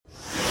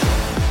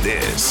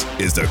This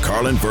is the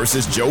Carlin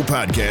versus Joe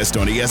podcast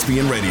on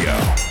ESPN Radio.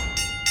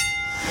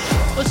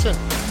 Listen,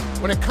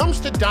 when it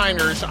comes to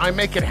diners, I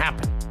make it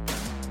happen.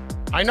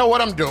 I know what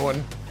I'm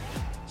doing.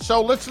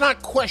 So let's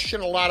not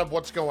question a lot of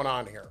what's going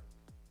on here.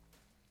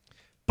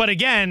 But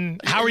again,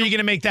 how are you going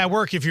to make that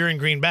work if you're in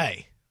Green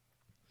Bay?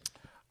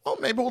 Well,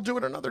 maybe we'll do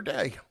it another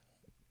day.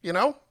 You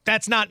know?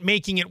 That's not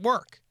making it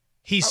work.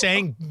 He's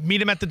saying meet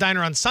him at the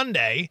diner on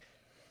Sunday.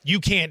 You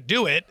can't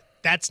do it.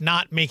 That's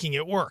not making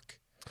it work.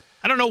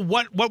 I don't know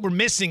what we're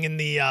missing in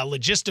the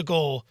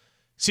logistical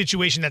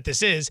situation that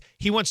this is.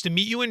 He wants to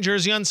meet you in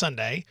Jersey on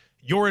Sunday.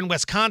 You're in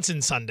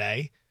Wisconsin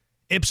Sunday.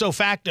 Ipso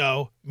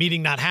facto,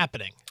 meeting not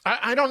happening.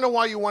 I don't know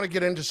why you want to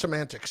get into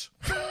semantics.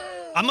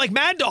 I'm like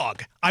Mad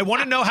Dog. I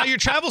want to know how your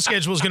travel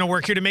schedule is going to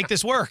work here to make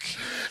this work.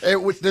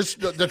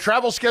 The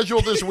travel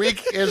schedule this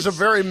week is a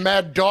very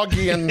Mad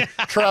Doggian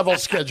travel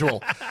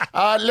schedule.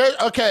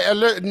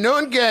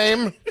 Noon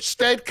game,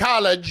 State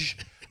College.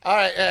 All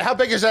right, how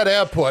big is that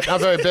airport? Not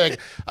very big.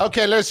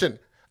 Okay, listen.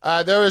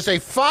 There is a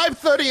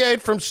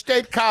 5:38 from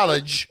State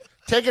College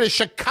taking to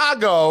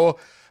Chicago,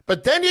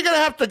 but then you're going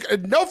to have to,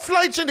 no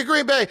flights into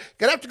Green Bay. You're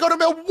going to have to go to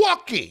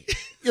Milwaukee.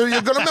 You're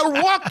going to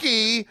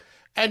Milwaukee,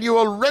 and you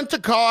will rent a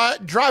car,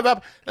 drive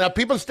up. Now,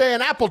 people stay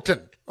in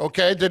Appleton,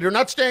 okay? They do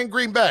not stay in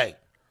Green Bay.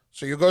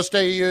 So you go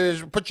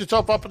put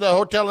yourself up at the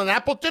hotel in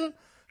Appleton,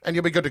 and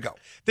you'll be good to go.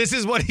 This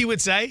is what he would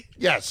say?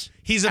 Yes.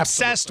 He's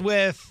obsessed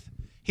with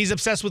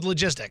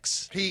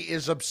logistics. He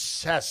is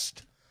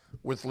obsessed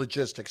with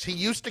logistics. He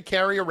used to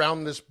carry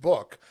around this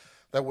book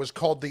that was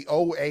called the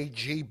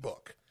OAG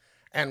book.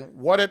 And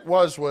what it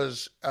was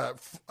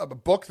a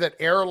book that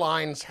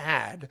airlines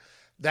had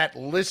that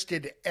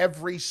listed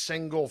every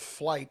single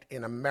flight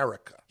in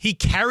America. He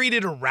carried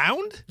it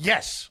around?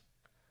 Yes.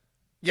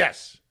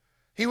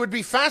 He would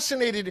be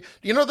fascinated.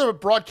 You know the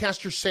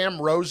broadcaster Sam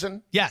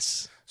Rosen?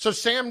 Yes. So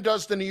Sam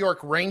does the New York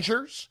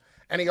Rangers,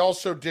 and he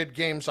also did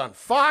games on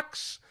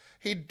Fox.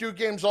 He'd do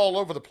games all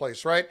over the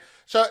place, right?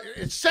 So,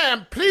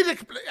 Sam,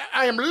 please,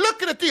 I am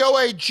looking at the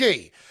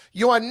OAG.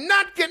 You are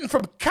not getting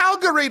from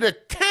Calgary to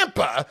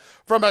Tampa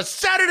from a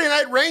Saturday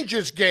night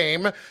Rangers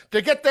game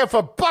to get there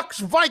for Bucks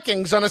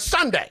Vikings on a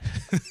Sunday.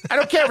 I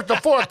don't care if it's a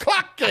 4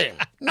 o'clock game.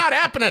 Not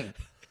happening.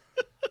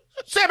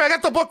 Sam, I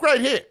got the book right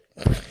here.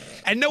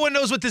 And no one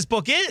knows what this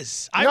book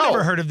is. I've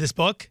never heard of this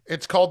book.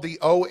 It's called the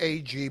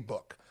OAG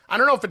book. I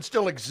don't know if it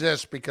still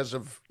exists because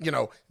of,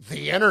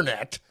 the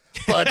internet,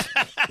 but...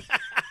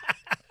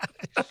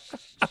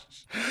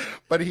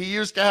 But he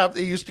used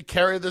to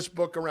carry this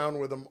book around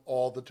with him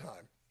all the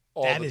time.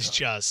 That is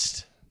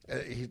just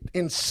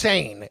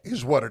insane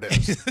is what it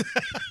is.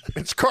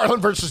 It's Carlin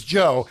versus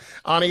Joe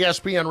on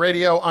ESPN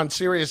Radio on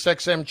Sirius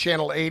XM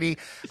Channel 80.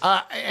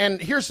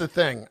 And here's the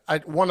thing.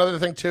 One other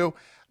thing, too.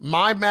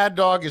 My Mad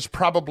Dog is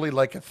probably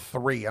like a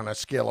 3 on a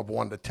scale of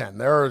 1 to 10.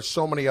 There are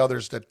so many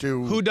others that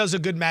do. Who does a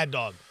good Mad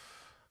Dog?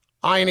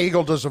 Iron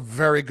Eagle does a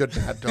very good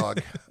Mad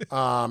Dog.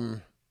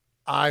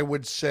 I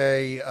would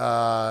say,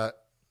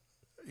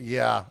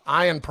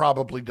 Ian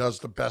probably does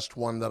the best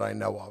one that I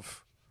know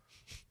of.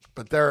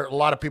 But there are a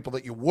lot of people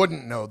that you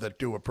wouldn't know that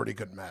do a pretty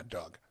good Mad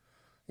Dog,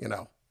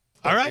 All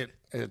right.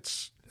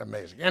 It's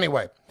amazing.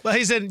 Anyway. Well,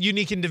 he's a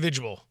unique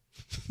individual.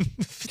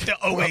 The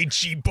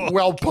OAG book.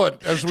 Well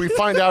put, as we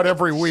find out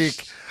every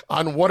week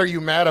on What Are You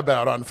Mad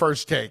About on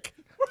First Take.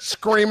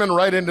 Screaming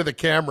right into the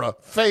camera,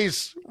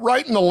 face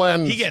right in the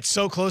lens. He gets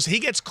so close. He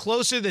gets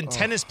closer than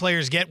tennis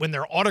players get when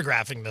they're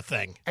autographing the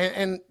thing.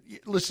 And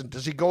listen,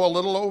 does he go a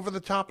little over the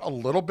top? A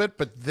little bit,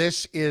 but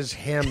this is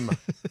him.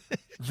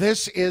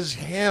 This is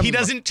him. He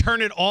doesn't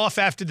turn it off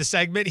after the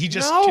segment. He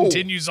just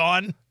continues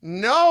on.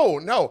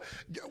 No.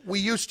 We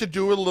used to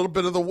do a little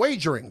bit of the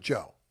wagering,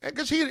 Joe,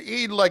 because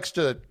he likes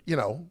to,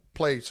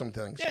 play some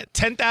things. Yeah,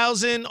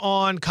 10,000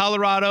 on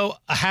Colorado,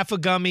 a half a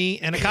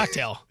gummy, and a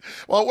cocktail.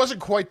 Well, it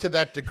wasn't quite to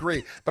that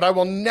degree, but I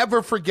will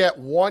never forget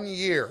one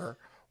year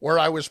where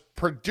I was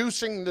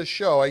producing the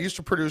show. I used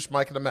to produce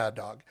Mike and the Mad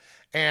Dog,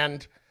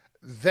 and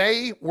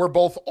they were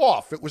both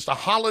off. It was the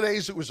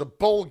holidays. It was a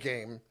bowl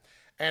game,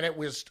 and it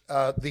was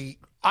the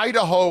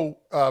Idaho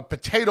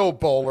Potato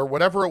Bowl or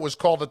whatever it was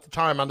called at the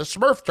time on the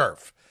Smurf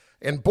turf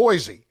in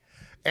Boise,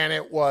 and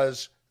it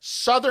was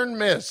Southern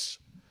Miss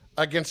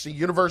against the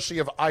University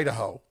of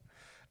Idaho.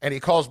 And he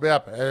calls me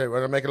up, hey,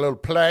 want to make a little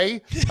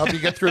play? Help you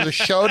get through the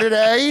show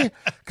today?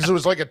 Because it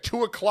was like a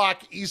 2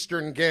 o'clock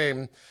Eastern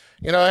game.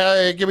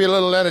 Hey, give you a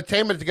little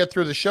entertainment to get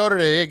through the show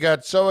today. You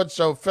got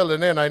so-and-so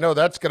filling in. I know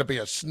that's going to be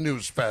a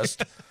snooze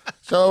fest.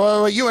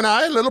 So you and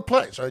I, a little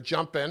play. So I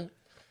jump in.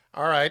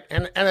 All right.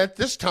 And at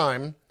this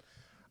time,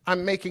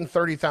 I'm making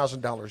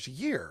 $30,000 a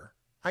year.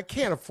 I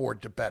can't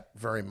afford to bet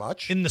very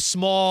much. In the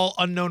small,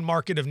 unknown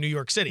market of New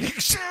York City.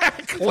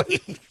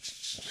 Exactly.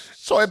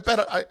 So I bet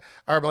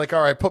I'm like,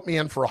 all right, put me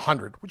in for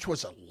 100, which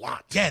was a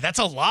lot. Yeah, that's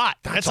a lot.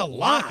 That's a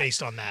lot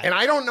based on that. And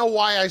I don't know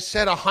why I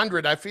said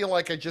 100. I feel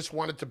like I just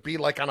wanted to be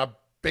like on a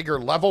bigger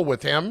level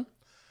with him.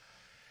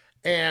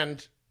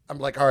 And I'm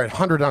like, all right,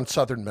 100 on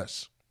Southern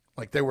Miss.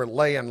 Like they were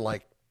laying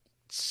like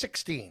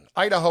 16.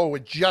 Idaho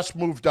had just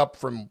moved up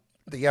from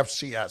the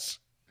FCS.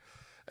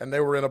 and they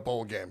were in a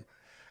bowl game.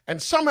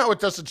 And somehow it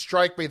doesn't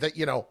strike me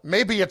that,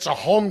 maybe it's a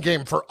home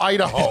game for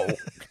Idaho.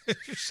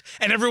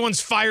 And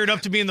everyone's fired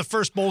up to be in the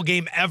first bowl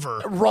game ever.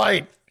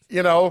 Right.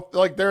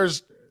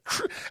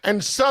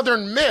 And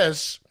Southern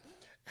Miss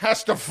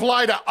has to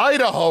fly to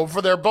Idaho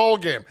for their bowl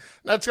game.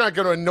 That's not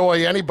going to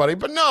annoy anybody,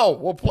 but no,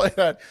 we'll play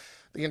that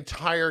the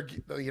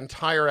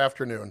entire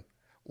afternoon.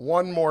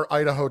 One more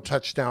Idaho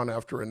touchdown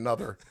after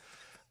another.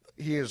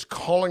 He is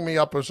calling me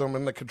up as I'm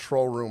in the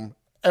control room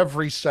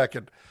every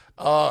second.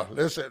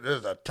 This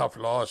is a tough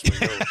loss for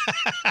you.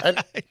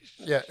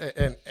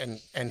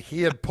 and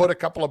he had put a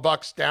couple of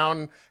bucks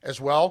down as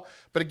well.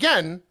 But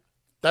again,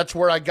 that's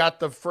where I got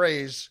the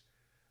phrase,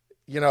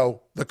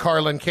 the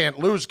Carlin can't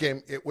lose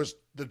game. It was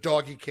the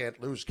doggy can't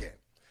lose game.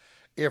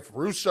 If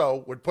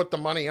Russo would put the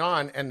money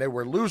on and they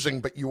were losing,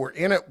 but you were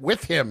in it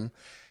with him,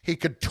 he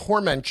could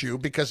torment you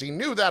because he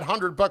knew that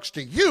 $100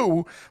 to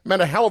you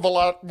meant a hell of a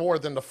lot more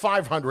than the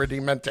 $500 he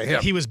meant to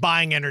him. He was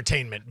buying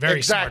entertainment.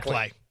 Very smart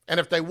play. And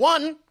if they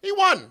won, he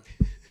won.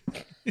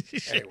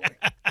 Anyway.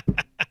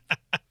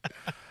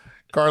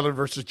 Carlin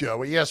versus Joe,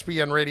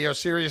 ESPN Radio,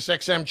 Sirius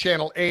XM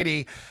Channel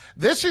 80.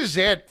 This is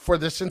it for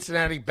the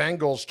Cincinnati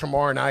Bengals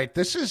tomorrow night.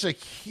 This is a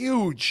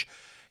huge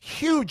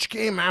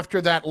game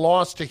after that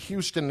loss to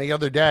Houston the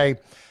other day.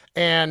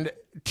 And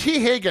T.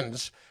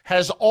 Higgins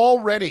has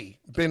already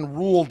been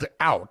ruled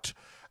out.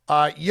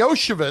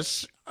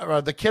 Yoshevich,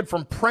 the kid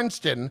from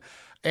Princeton,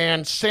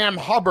 and Sam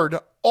Hubbard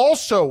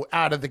also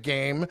out of the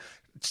game.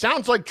 It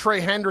sounds like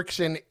Trey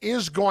Hendrickson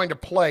is going to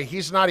play.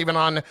 He's not even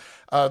on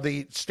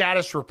the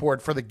status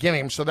report for the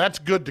game, so that's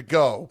good to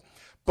go.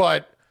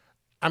 But,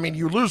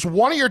 you lose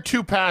one of your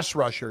two pass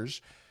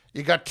rushers.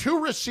 You got two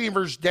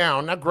receivers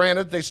down. Now,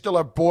 granted, they still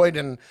have Boyd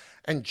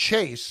and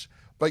Chase,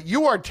 but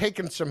you are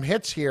taking some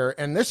hits here,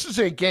 and this is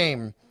a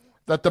game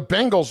that the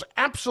Bengals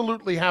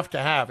absolutely have to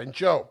have. And,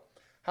 Joe,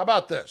 how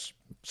about this?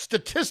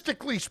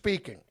 Statistically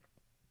speaking,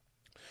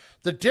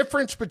 the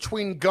difference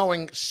between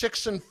going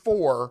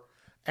 6-4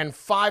 and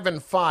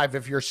 5-5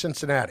 if you're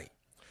Cincinnati.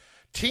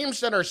 Teams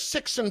that are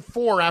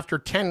 6-4 after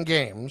 10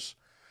 games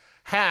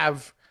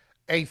have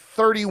a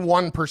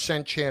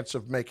 31% chance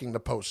of making the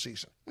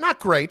postseason. Not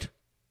great.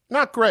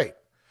 Not great.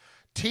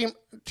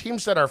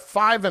 Teams that are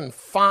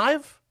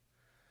 5-5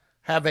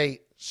 have a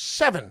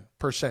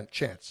 7%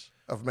 chance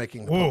of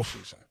making the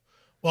postseason.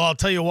 Well, I'll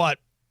tell you what.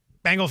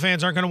 Bengal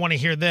fans aren't going to want to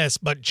hear this,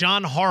 but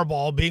John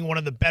Harbaugh, being one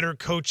of the better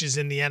coaches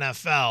in the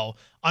NFL,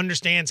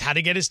 understands how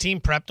to get his team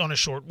prepped on a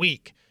short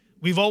week.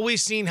 We've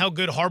always seen how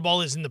good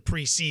Harbaugh is in the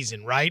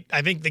preseason, right?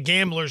 I think the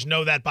gamblers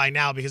know that by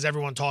now because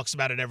everyone talks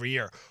about it every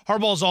year.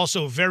 Harbaugh is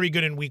also very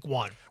good in week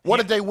one. What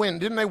did they win?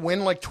 Didn't they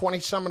win like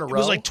 20-some in a row? It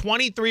was like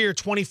 23 or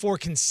 24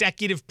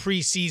 consecutive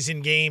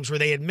preseason games where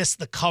they had missed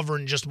the cover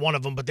in just one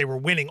of them, but they were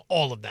winning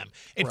all of them.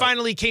 It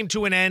finally came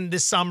to an end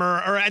this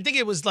summer, or I think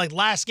it was like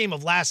last game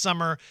of last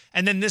summer,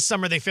 and then this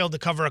summer they failed to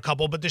cover a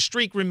couple, but the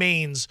streak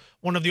remains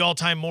one of the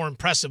all-time more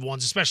impressive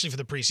ones, especially for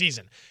the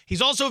preseason.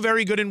 He's also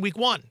very good in week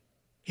one.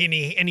 And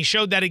he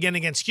showed that again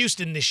against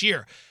Houston this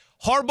year.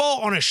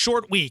 Harbaugh on a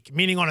short week,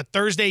 meaning on a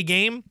Thursday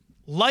game,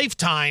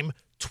 lifetime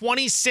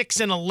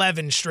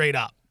 26-11 straight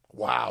up.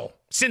 Wow.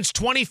 Since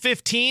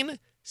 2015,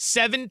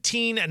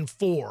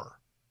 17-4.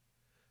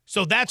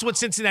 So that's what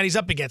Cincinnati's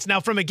up against. Now,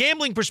 from a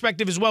gambling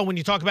perspective as well, when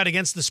you talk about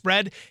against the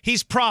spread,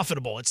 he's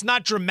profitable. It's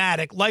not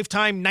dramatic.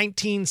 Lifetime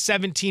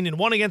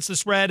 19-17-1 against the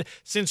spread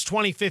since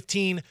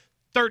 2015.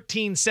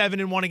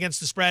 13-7-1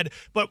 against the spread.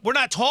 But we're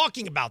not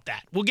talking about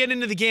that. We'll get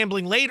into the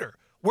gambling later.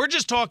 We're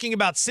just talking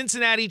about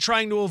Cincinnati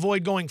trying to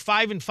avoid going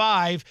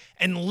 5-5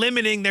 and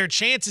limiting their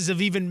chances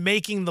of even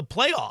making the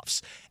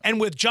playoffs. And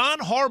with John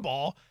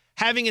Harbaugh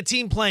having a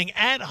team playing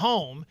at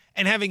home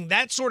and having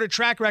that sort of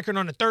track record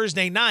on a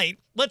Thursday night,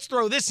 let's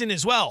throw this in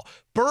as well.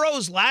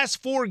 Burrow's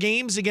last 4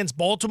 games against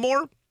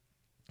Baltimore,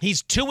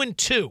 he's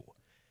 2-2.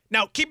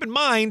 Now, keep in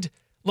mind,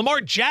 Lamar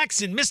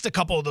Jackson missed a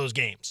couple of those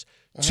games.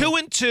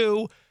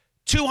 2-2,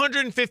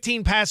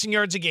 215 passing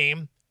yards a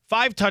game,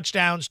 5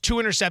 touchdowns, 2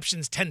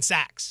 interceptions, 10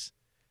 sacks.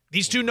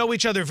 These two know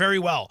each other very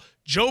well.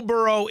 Joe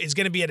Burrow is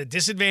going to be at a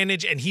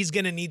disadvantage, and he's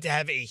going to need to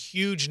have a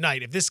huge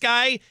night. If this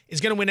guy is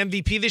going to win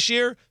MVP this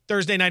year,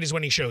 Thursday night is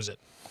when he shows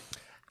it.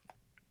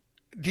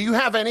 Do you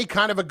have any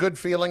kind of a good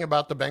feeling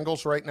about the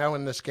Bengals right now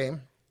in this game?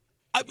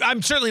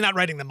 I'm certainly not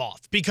writing them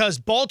off because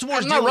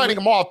Baltimore's... I'm not writing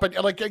them off,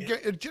 but like,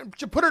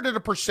 to put it at a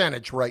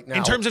percentage right now.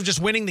 In terms of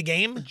just winning the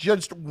game?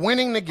 Just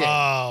winning the game.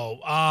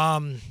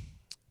 Oh,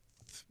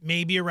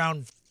 maybe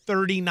around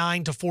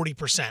 39 to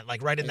 40%,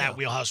 like right in that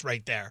wheelhouse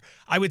right there.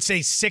 I would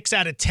say 6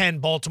 out of 10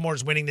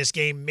 Baltimore's winning this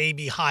game,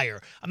 maybe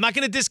higher. I'm not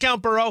going to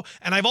discount Burrow,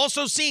 and I've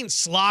also seen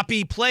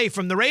sloppy play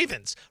from the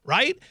Ravens,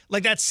 right?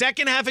 Like that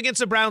second half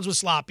against the Browns was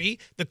sloppy.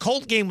 The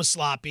Colt game was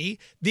sloppy.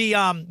 The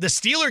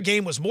Steeler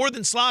game was more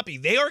than sloppy.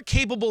 They are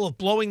capable of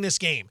blowing this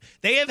game.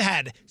 They have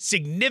had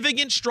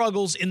significant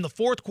struggles in the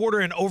fourth quarter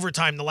and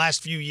overtime the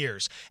last few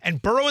years,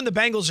 and Burrow and the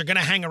Bengals are going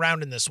to hang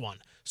around in this one.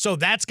 So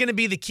that's going to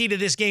be the key to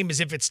this game is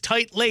if it's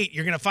tight late,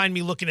 you're going to find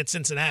me looking at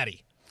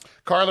Cincinnati.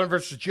 Carlin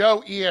versus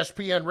Joe,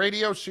 ESPN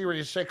Radio,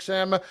 Sirius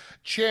XM,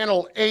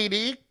 Channel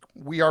 80.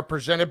 We are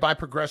presented by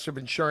Progressive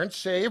Insurance.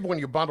 Save when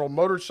you bundle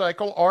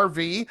motorcycle,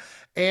 RV,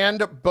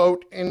 and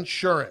boat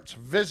insurance.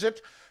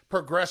 Visit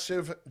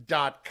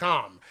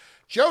Progressive.com.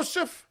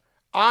 Joseph,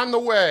 on the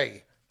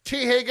way.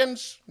 T.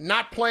 Higgins,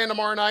 not playing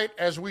tomorrow night,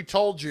 as we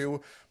told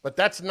you, but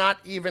that's not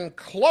even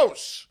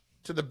close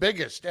to the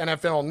biggest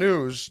NFL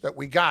news that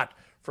we got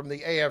from the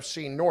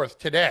AFC North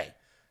today.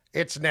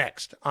 It's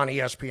next on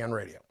ESPN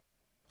Radio.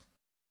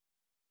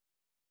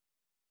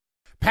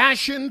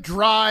 Passion,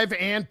 drive,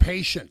 and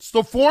patience.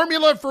 The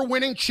formula for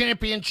winning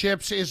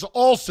championships is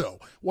also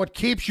what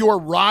keeps your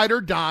ride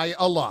or die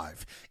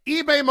alive.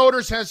 eBay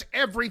Motors has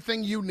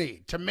everything you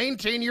need to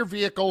maintain your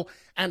vehicle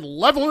and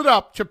level it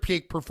up to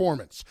peak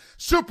performance.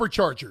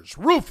 Superchargers,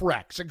 roof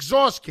racks,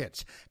 exhaust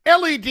kits,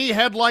 LED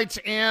headlights,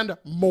 and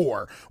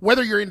more.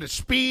 Whether you're into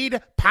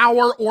speed,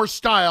 power, or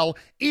style,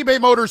 eBay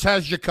Motors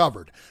has you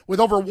covered. With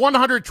over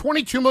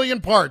 122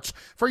 million parts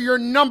for your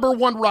number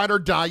one ride or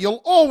die,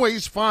 you'll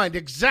always find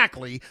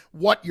exactly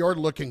what you're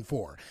looking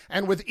for.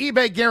 And with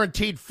eBay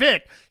Guaranteed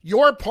Fit,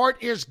 your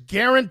part is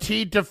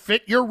guaranteed to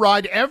fit your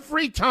ride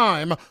every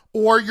time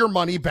or your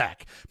money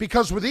back.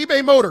 Because with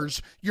eBay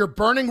Motors, you're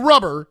burning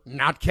rubber,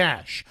 not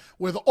cash.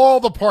 With all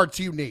the parts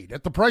you need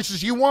at the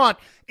prices you want,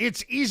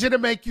 it's easy to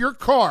make your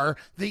car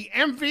the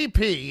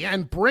MVP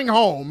and bring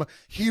home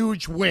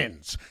huge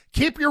wins.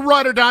 Keep your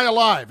ride or die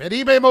alive at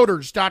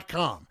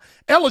ebaymotors.com.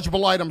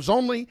 Eligible items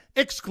only.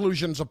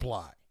 Exclusions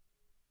apply.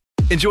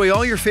 Enjoy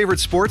all your favorite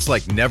sports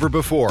like never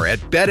before at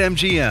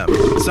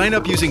BetMGM. Sign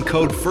up using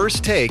code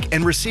FIRSTTAKE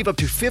and receive up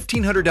to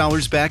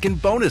 $1,500 back in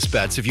bonus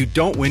bets if you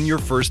don't win your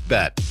first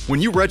bet.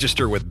 When you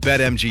register with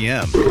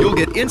BetMGM, you'll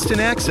get instant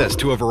access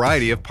to a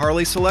variety of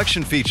parlay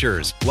selection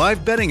features,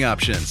 live betting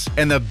options,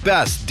 and the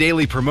best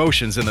daily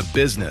promotions in the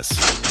business.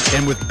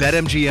 And with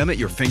BetMGM at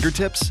your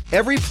fingertips,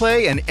 every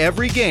play and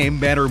every game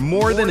matter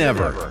more than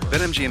ever.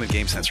 BetMGM and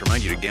GameSense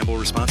remind you to gamble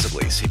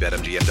responsibly. See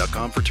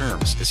BetMGM.com for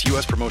terms. This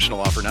U.S. promotional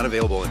offer not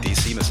available in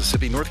D.C.,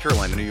 Mississippi, North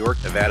Carolina, New York,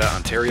 Nevada,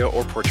 Ontario,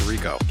 or Puerto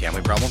Rico.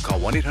 Gambling problem? Call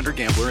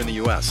 1-800-GAMBLER in the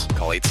U.S.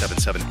 Call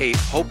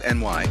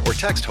 877-8-HOPE-NY or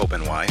text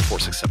HOPE-NY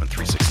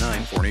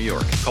 467-369 for New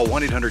York. Call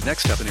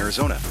 1-800-NEXT-STEP in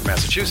Arizona. For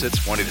Massachusetts,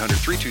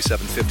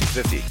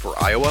 1-800-327-5050. For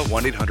Iowa,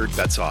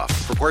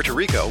 1-800-BETS-OFF. For Puerto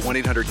Rico,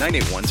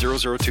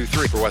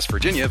 1-800-981-0023. For West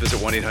Virginia, visit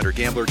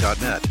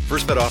 1-800-GAMBLER.net.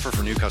 First bet offer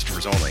for new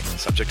customers only.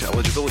 Subject to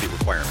eligibility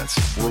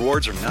requirements.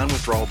 Rewards are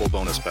non-withdrawable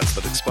bonus bets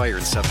that expire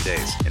in 7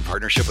 days. In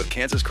partnership with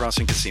Kansas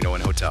Crossing Casino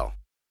and Hotel.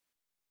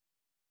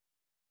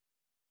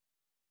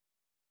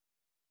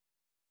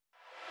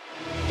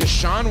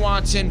 Deshaun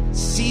Watson,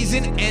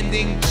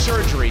 season-ending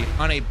surgery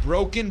on a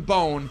broken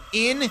bone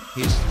in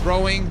his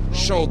throwing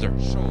shoulder.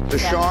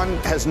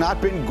 Deshaun has not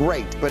been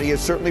great, but he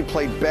has certainly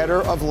played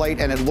better of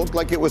late, and it looked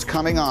like it was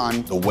coming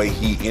on. The way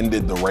he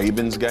ended the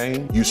Ravens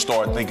game, you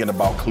start thinking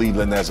about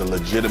Cleveland as a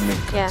legitimate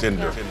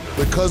contender.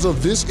 Because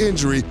of this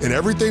injury and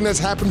everything that's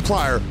happened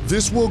prior,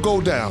 this will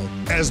go down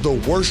as the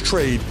worst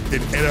trade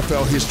in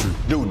NFL history.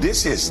 Dude,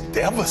 this is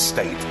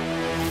devastating.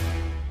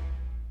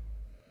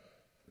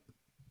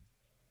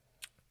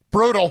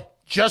 Brutal,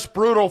 just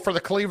brutal for the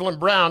Cleveland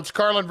Browns.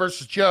 Carlin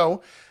versus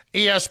Joe,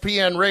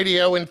 ESPN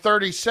Radio. In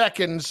 30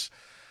 seconds,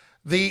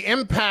 the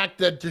impact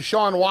that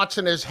Deshaun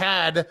Watson has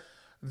had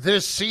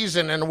this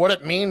season and what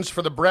it means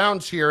for the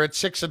Browns here at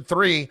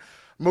 6-3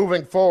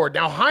 moving forward.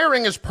 Now,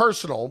 hiring is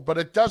personal, but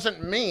it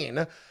doesn't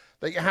mean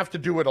that you have to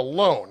do it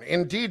alone.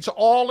 Indeed's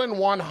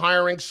all-in-one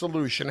hiring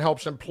solution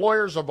helps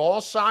employers of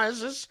all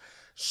sizes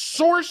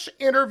source,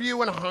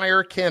 interview, and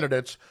hire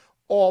candidates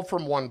all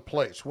from one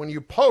place. When you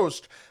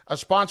post a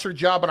sponsored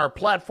job on our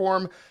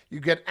platform, you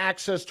get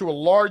access to a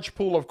large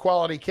pool of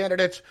quality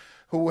candidates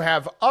who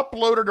have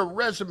uploaded a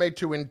resume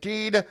to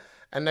Indeed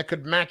and that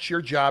could match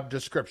your job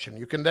description.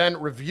 You can then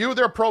review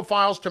their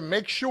profiles to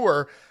make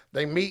sure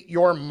they meet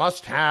your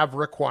must-have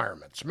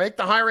requirements. Make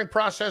the hiring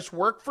process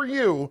work for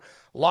you.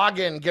 Log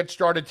in, get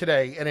started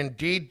today at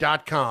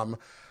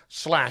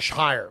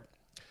Indeed.com/hire.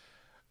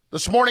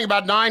 This morning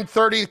about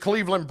 9:30, the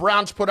Cleveland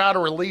Browns put out a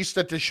release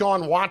that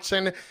Deshaun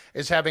Watson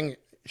is having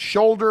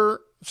shoulder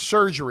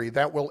surgery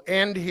that will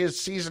end his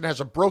season, has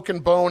a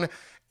broken bone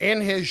in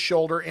his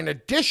shoulder, in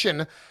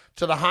addition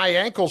to the high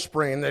ankle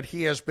sprain that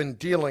he has been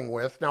dealing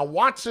with. Now,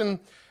 Watson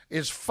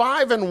is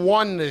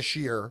 5-1 this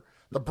year.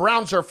 The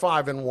Browns are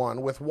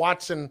 5-1 with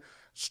Watson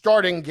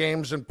starting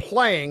games and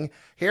playing.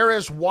 Here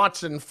is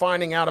Watson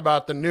finding out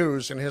about the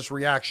news and his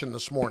reaction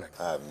this morning.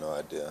 I have no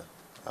idea.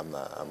 I'm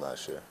not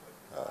sure.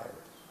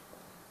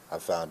 I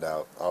found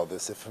out all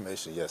this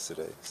information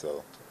yesterday,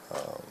 so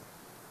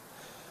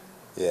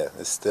yeah,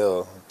 it's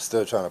still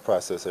trying to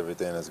process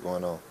everything that's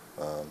going on.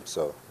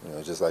 So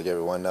just like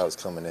everyone else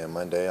coming in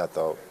Monday, I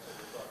thought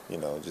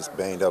just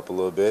banged up a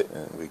little bit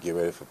and we get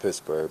ready for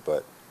Pittsburgh,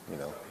 but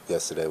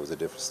yesterday was a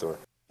different story.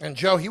 And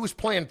Joe, he was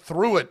playing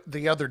through it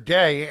the other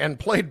day and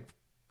played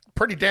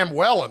pretty damn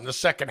well in the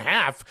second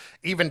half,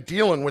 even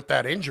dealing with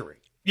that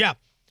injury. Yeah.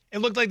 It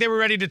looked like they were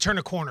ready to turn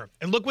a corner.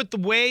 And look what the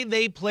way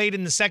they played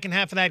in the second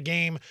half of that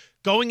game,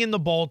 going into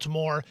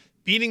Baltimore,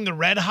 beating the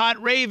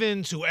red-hot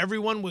Ravens, who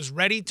everyone was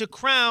ready to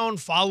crown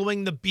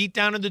following the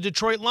beatdown of the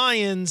Detroit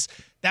Lions,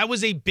 that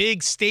was a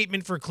big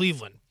statement for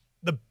Cleveland.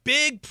 The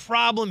big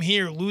problem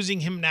here, losing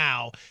him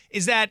now,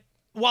 is that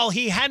while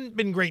he hadn't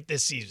been great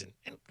this season,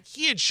 and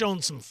he had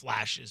shown some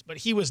flashes, but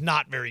he was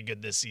not very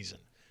good this season,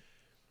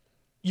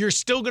 you're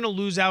still going to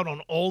lose out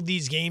on all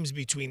these games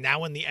between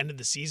now and the end of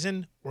the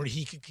season where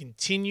he could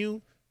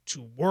continue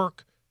to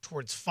work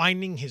towards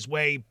finding his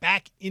way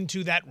back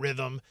into that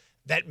rhythm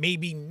that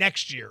maybe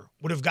next year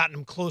would have gotten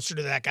him closer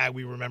to that guy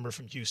we remember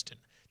from Houston.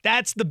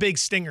 That's the big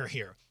stinger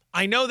here.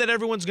 I know that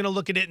everyone's going to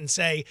look at it and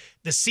say,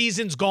 the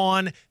season's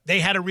gone,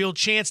 they had a real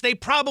chance. They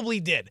probably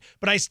did,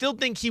 but I still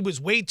think he was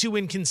way too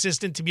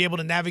inconsistent to be able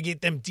to navigate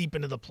them deep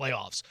into the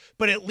playoffs.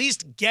 But at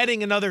least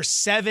getting another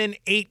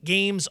 7-8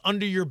 games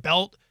under your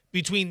belt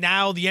between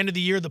now, the end of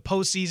the year, the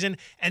postseason,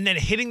 and then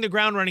hitting the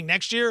ground running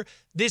next year,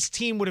 this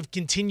team would have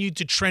continued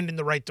to trend in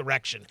the right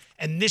direction.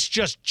 And this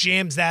just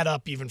jams that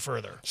up even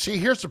further. See,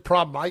 here's the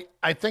problem.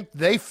 I think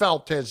they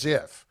felt as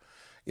if,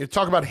 you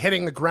talk about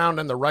hitting the ground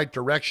in the right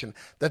direction,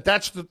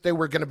 that's what they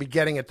were going to be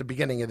getting at the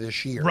beginning of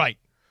this year. Right.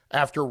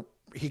 After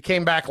he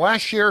came back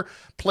last year,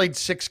 played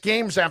 6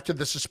 games after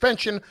the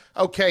suspension.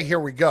 Okay, here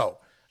we go.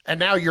 And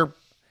now you're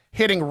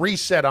hitting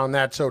reset on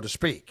that, so to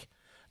speak.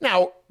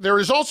 Now, there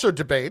is also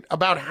debate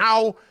about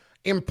how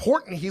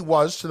important he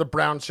was to the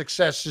Browns'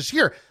 success this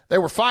year. They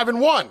were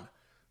 5-1.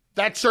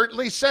 That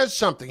certainly says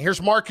something.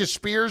 Here's Marcus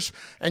Spears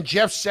and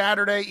Jeff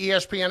Saturday,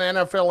 ESPN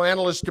NFL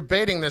analyst,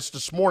 debating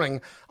this morning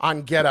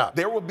on Get Up.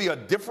 There would be a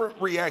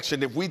different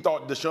reaction if we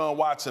thought Deshaun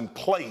Watson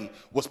play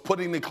was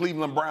putting the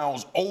Cleveland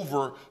Browns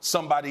over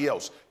somebody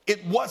else.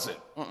 It wasn't.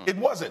 It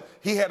wasn't.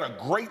 He had a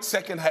great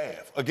second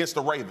half against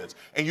the Ravens.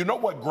 And you know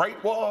what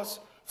great was?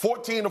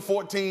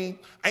 14-14,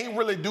 ain't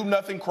really do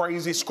nothing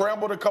crazy,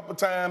 scrambled a couple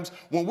times.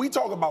 When we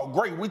talk about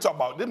great, we talk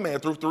about this man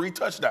threw 3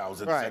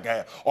 touchdowns in the second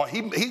half. Or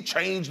he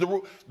changed the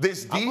rule.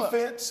 This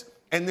defense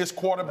and this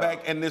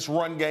quarterback and this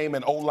run game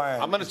and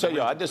O-line. I'm going to tell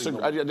you, I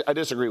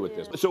disagree with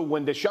this. So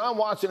when Deshaun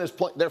Watson is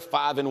playing, they're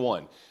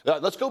 5-1.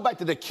 Let's go back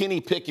to the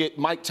Kenny Pickett,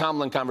 Mike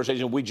Tomlin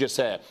conversation we just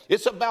had.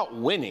 It's about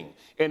winning.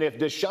 And if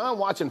Deshaun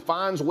Watson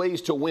finds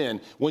ways to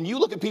win, when you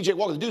look at P.J.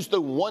 Walker, the dude's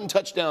threw 1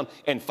 touchdown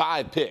and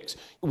 5 picks.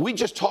 We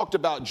just talked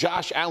about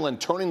Josh Allen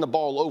turning the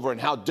ball over and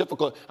how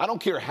difficult. I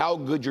don't care how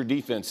good your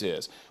defense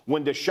is.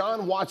 When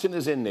Deshaun Watson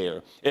is in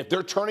there, if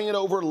they're turning it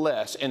over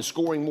less and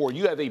scoring more,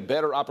 you have a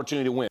better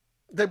opportunity to win.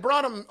 They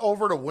brought him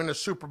over to win a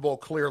Super Bowl,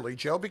 clearly,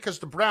 Joe, because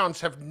the Browns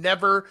have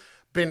never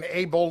been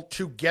able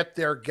to get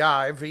their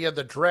guy via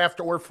the draft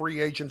or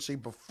free agency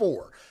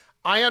before.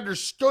 I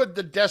understood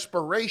the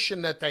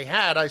desperation that they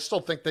had. I still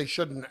think they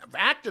shouldn't have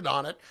acted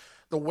on it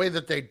the way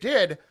that they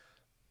did.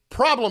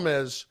 Problem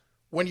is,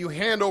 when you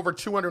hand over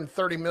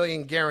 $230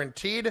 million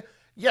guaranteed,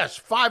 yes,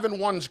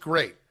 5-1's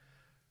great.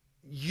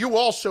 You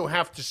also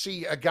have to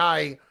see a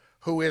guy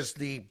who is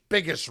the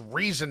biggest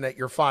reason that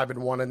you're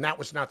 5-1, and that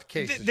was not the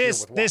case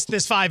this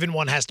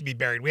 5-1 has to be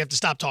buried. We have to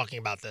stop talking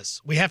about this.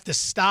 We have to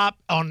stop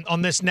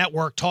on this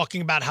network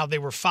talking about how they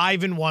were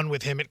 5-1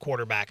 with him at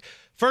quarterback.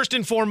 First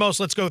and foremost,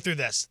 let's go through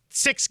this.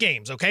 6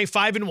 games, okay?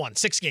 5-1,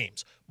 6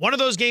 games. One of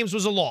those games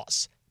was a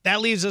loss.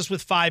 That leaves us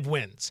with 5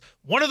 wins.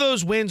 One of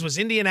those wins was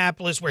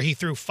Indianapolis, where he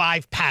threw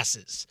 5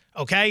 passes,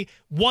 okay?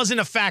 Wasn't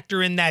a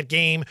factor in that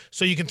game,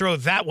 so you can throw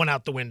that one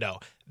out the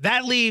window.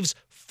 That leaves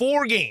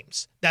 4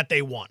 games that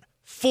they won.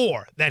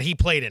 4 that he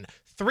played in.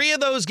 3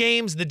 of those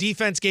games, the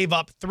defense gave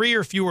up 3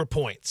 or fewer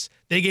points.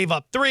 They gave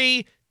up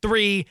 3,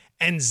 3,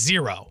 and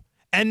 0.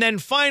 And then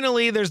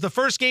finally, there's the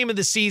first game of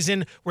the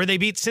season where they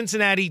beat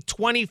Cincinnati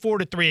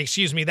 24-3.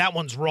 Excuse me, that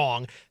one's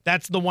wrong.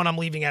 That's the one I'm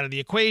leaving out of the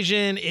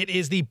equation. It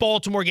is the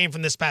Baltimore game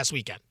from this past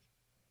weekend.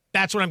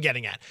 That's what I'm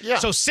getting at. Yeah.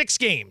 So 6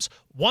 games.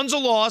 One's a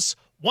loss.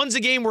 One's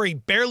a game where he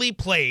barely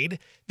played.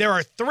 There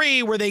are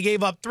 3 where they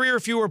gave up 3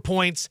 or fewer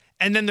points.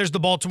 And then there's the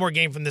Baltimore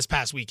game from this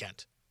past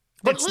weekend.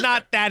 But it's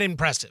not that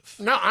impressive.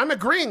 No, I'm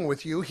agreeing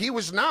with you. He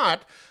was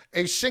not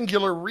a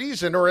singular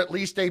reason, or at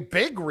least a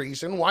big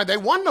reason, why they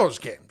won those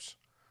games.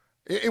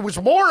 It was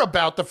more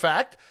about the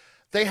fact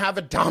they have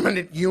a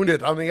dominant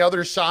unit on the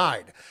other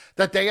side,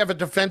 that they have a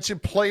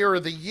defensive player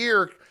of the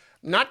year,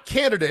 not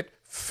candidate,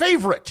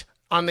 favorite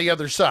on the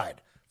other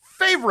side.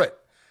 Favorite.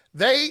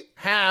 They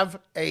have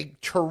a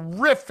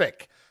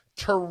terrific,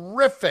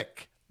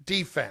 terrific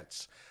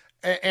defense.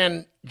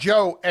 And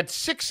Joe, at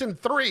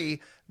 6-3,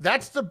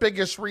 that's the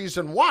biggest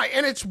reason why.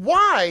 And it's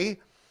why,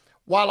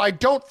 while I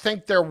don't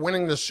think they're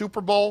winning the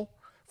Super Bowl,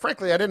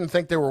 frankly, I didn't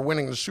think they were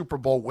winning the Super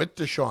Bowl with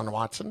Deshaun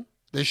Watson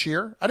this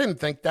year. I didn't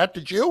think that.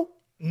 Did you?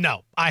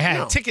 No. I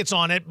had tickets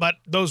on it, but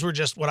those were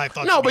just what I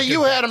thought. No, but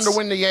you had them to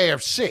win the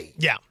AFC.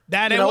 Yeah.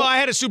 Well, I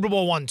had a Super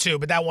Bowl one too,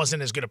 but that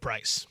wasn't as good a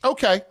price.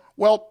 Okay.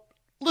 Well,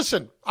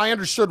 listen, I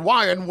understood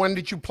why. And when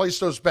did you place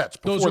those bets?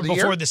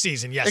 Before the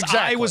season, yes.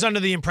 Exactly. I was under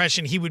the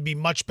impression he would be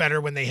much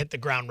better when they hit the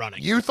ground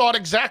running. You thought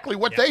exactly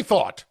what they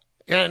thought.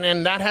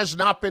 And that has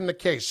not been the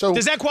case. So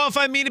does that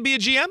qualify me to be a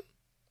GM?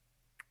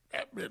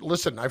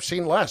 Listen, I've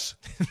seen less.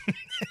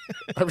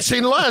 I've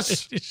seen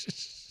less.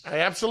 I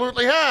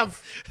absolutely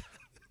have.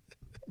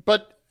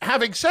 But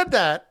having said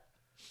that,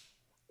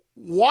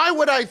 why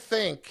would I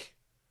think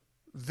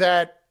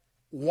that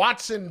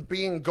Watson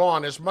being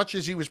gone, as much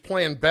as he was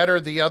playing better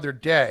the other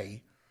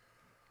day,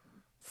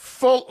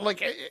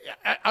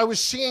 I was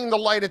seeing the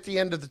light at the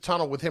end of the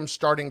tunnel with him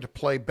starting to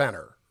play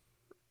better,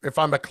 if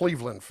I'm a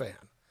Cleveland fan.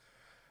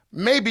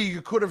 Maybe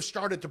you could have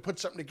started to put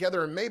something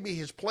together, and maybe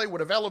his play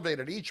would have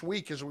elevated each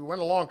week as we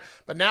went along,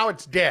 but now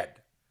it's dead.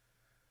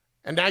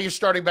 And now you're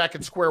starting back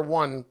at square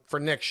one for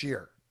next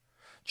year.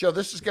 Joe,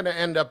 this is going to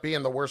end up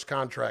being the worst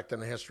contract in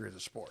the history of the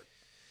sport.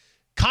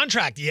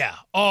 Contract, yeah.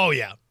 Oh,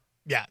 yeah.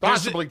 Yeah.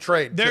 Possibly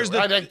trade, too.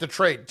 I think the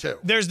trade, too.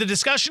 There's the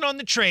discussion on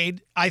the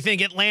trade. I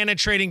think Atlanta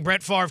trading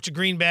Brett Favre to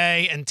Green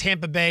Bay and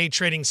Tampa Bay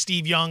trading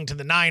Steve Young to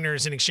the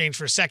Niners in exchange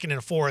for a second and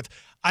a fourth.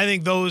 I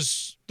think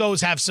those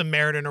have some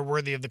merit and are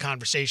worthy of the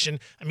conversation.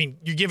 I mean,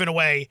 you're giving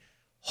away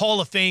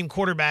Hall of Fame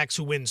quarterbacks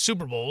who win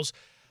Super Bowls.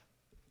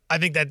 I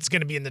think that's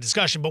going to be in the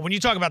discussion. But when you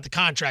talk about the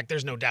contract,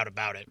 there's no doubt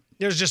about it.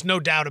 There's just no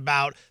doubt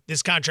about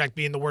this contract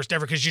being the worst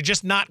ever because you're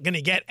just not going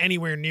to get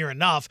anywhere near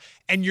enough,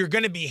 and you're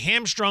going to be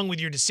hamstrung with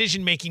your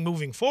decision-making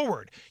moving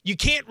forward. You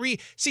can't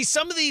see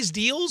some of these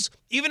deals,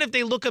 even if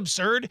they look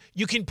absurd,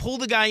 you can pull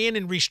the guy in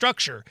and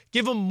restructure.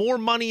 Give him more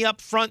money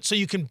up front so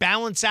you can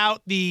balance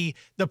out the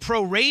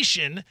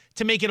proration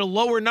to make it a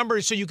lower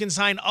number so you can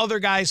sign other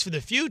guys for the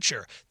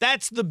future.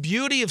 That's the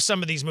beauty of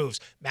some of these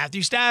moves.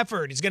 Matthew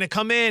Stafford, he's going to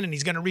come in and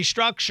he's going to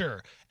restructure.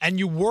 And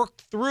you work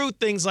through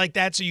things like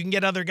that so you can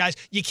get other guys.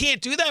 You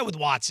can't do that with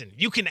Watson.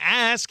 You can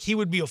ask. He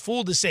would be a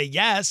fool to say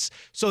yes.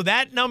 So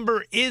that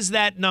number is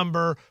that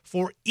number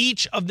for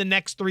each of the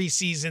next 3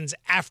 seasons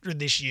after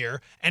this year,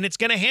 and it's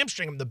going to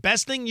hamstring him. The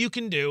best thing you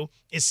can do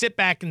is sit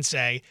back and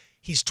say,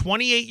 he's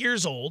 28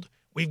 years old.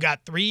 We've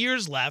got 3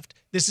 years left.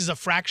 This is a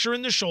fracture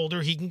in the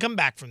shoulder. He can come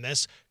back from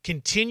this.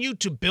 Continue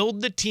to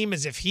build the team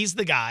as if he's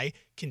the guy.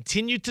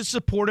 Continue to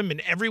support him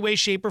in every way,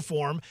 shape, or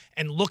form,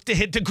 and look to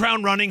hit the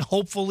ground running,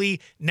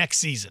 hopefully, next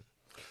season.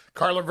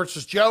 Carlin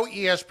versus Joe,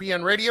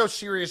 ESPN Radio,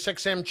 Sirius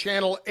XM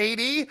Channel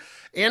 80.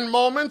 In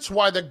moments,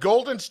 why the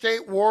Golden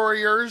State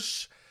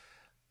Warriors,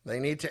 they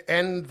need to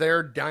end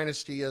their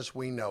dynasty as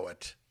we know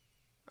it.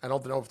 I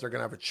don't know if they're going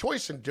to have a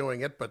choice in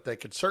doing it, but they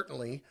could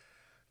certainly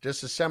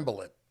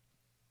disassemble it.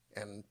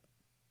 And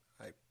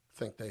I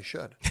think they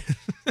should.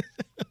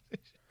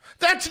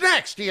 That's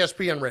next,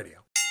 ESPN Radio.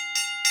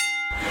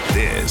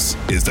 This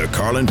is the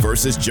Carlin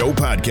versus Joe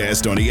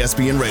podcast on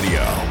ESPN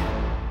Radio.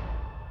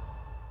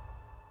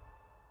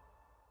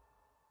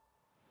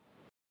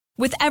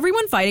 With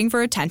everyone fighting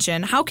for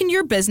attention, how can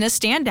your business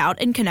stand out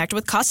and connect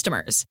with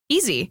customers?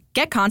 Easy.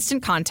 Get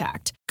Constant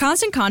Contact.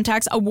 Constant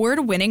Contact's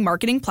award-winning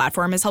marketing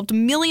platform has helped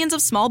millions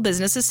of small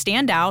businesses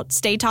stand out,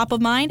 stay top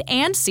of mind,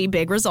 and see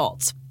big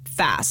results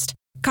fast.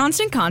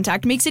 Constant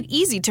Contact makes it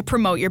easy to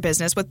promote your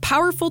business with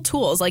powerful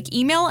tools like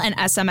email and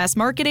SMS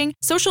marketing,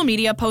 social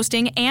media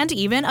posting, and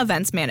even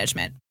events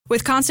management.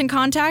 With Constant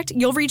Contact,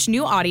 you'll reach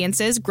new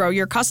audiences, grow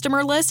your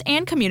customer list,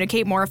 and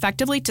communicate more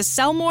effectively to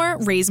sell more,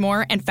 raise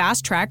more, and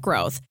fast-track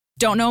growth.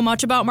 Don't know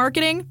much about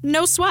marketing?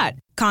 No sweat.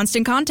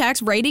 Constant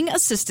Contact's writing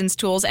assistance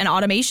tools and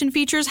automation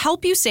features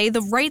help you say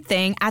the right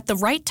thing at the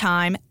right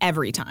time,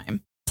 every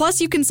time. Plus,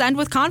 you can send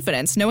with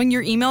confidence, knowing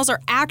your emails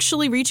are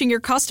actually reaching your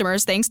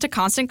customers thanks to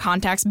Constant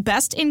Contact's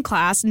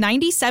best-in-class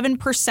 97%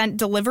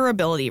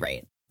 deliverability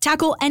rate.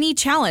 Tackle any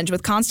challenge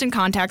with Constant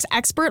Contact's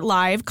expert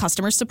live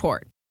customer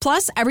support.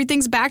 Plus,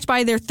 everything's backed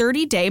by their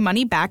 30-day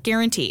money-back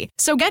guarantee.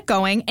 So get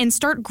going and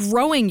start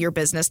growing your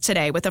business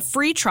today with a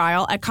free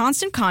trial at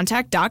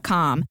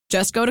ConstantContact.com.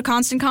 Just go to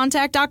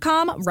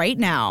ConstantContact.com right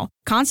now.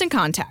 Constant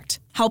Contact,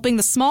 helping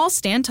the small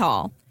stand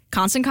tall.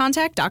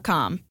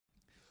 ConstantContact.com.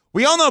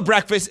 We all know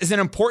breakfast is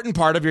an important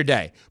part of your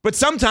day, but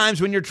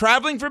sometimes when you're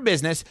traveling for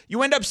business,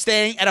 you end up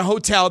staying at a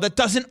hotel that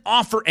doesn't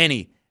offer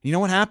any. You know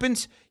what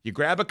happens? You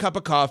grab a cup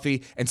of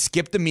coffee and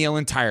skip the meal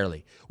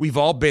entirely. We've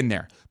all been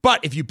there.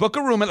 But if you book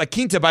a room at La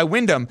Quinta by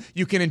Wyndham,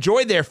 you can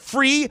enjoy their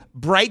free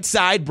Bright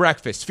Side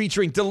breakfast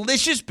featuring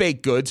delicious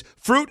baked goods,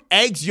 fruit,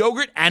 eggs,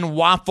 yogurt, and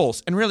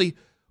waffles. And really,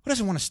 who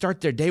doesn't want to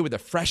start their day with a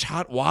fresh,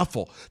 hot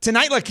waffle?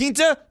 Tonight, La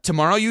Quinta,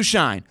 tomorrow you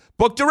shine.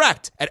 Book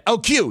direct at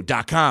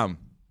lq.com.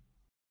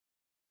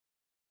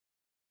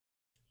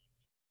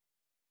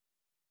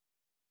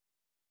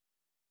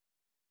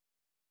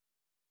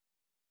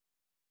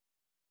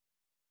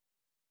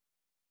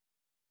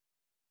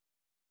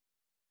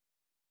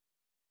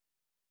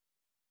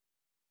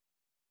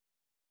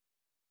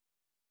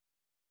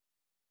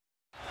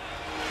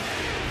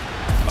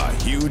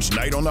 Huge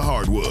night on the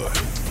hardwood. Up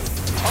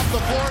the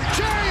floor,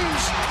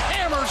 James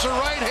hammers a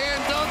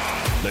right-hand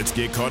dunk. Let's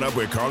get caught up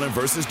with Carlin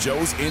versus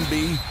Joe's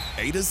NBA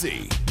A to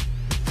Z.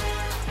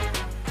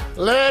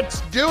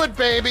 Let's do it,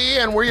 baby.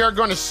 And we are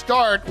going to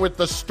start with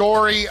the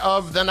story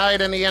of the night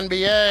in the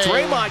NBA.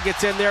 Draymond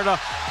gets in there to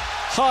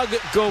hug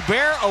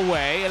Gobert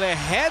away in a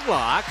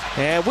headlock.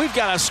 And we've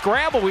got a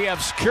scramble. We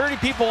have security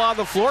people on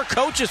the floor,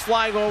 coaches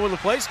flying all over the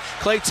place.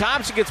 Klay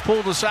Thompson gets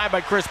pulled aside by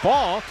Chris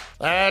Paul.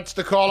 That's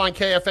the call on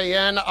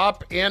KFAN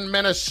up in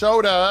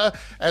Minnesota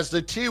as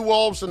the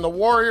T-Wolves and the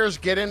Warriors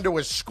get into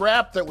a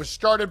scrap that was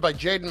started by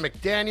Jaden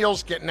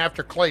McDaniels getting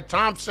after Klay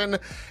Thompson.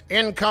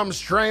 In comes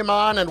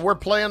Draymond, and we're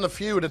playing the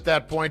feud at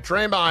that point.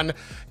 Draymond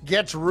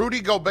gets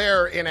Rudy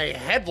Gobert in a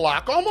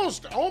headlock,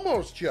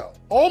 almost, Joe,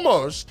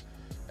 almost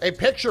a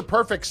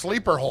picture-perfect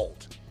sleeper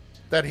hold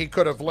that he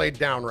could have laid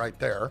down right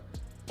there.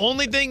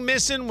 Only thing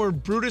missing were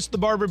Brutus the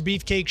Barber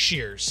beefcake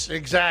shears.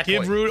 Exactly.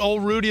 Give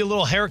old Rudy a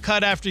little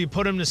haircut after you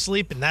put him to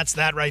sleep, and that's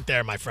that right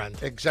there, my friend.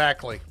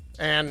 Exactly.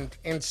 And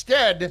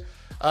instead,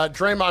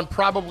 Draymond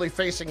probably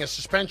facing a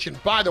suspension.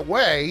 By the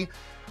way,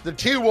 the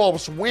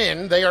T-Wolves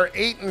win. They are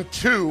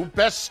 8-2,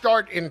 best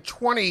start in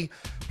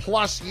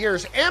 20-plus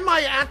years. Am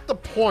I at the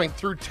point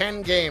through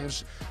 10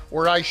 games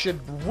where I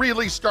should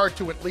really start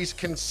to at least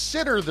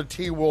consider the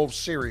T-Wolves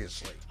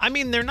seriously? I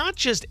mean, they're not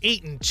just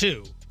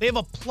 8-2. They have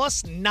a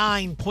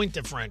 +9 point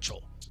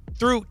differential.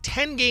 Through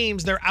 10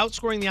 games, they're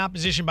outscoring the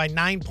opposition by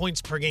 9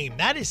 points per game.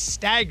 That is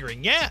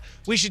staggering. Yeah,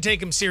 we should take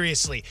them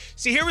seriously.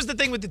 See, here was the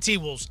thing with the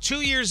T-Wolves.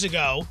 2 years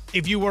ago,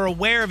 if you were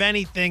aware of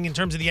anything in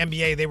terms of the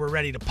NBA, they were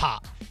ready to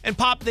pop. And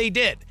pop they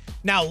did.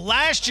 Now,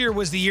 last year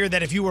was the year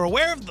that if you were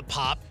aware of the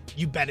pop,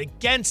 you bet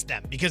against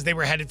them because they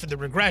were headed for the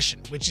regression,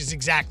 which is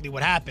exactly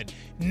what happened.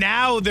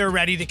 Now they're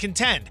ready to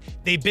contend.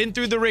 They've been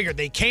through the ringer.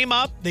 They came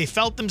up, they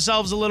felt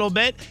themselves a little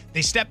bit,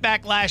 they stepped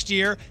back last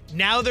year.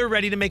 Now they're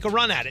ready to make a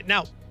run at it.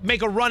 Now,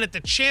 make a run at the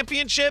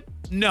championship?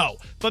 No.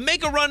 But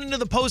make a run into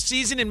the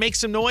postseason and make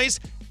some noise?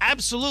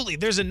 Absolutely.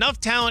 There's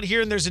enough talent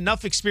here and there's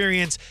enough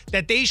experience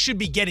that they should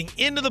be getting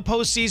into the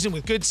postseason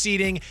with good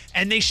seeding,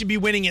 and they should be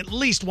winning at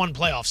least one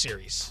playoff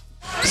series.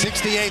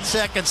 68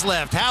 seconds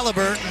left.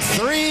 Halliburton,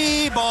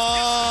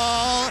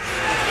 3-ball,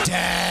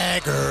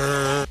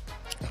 dagger.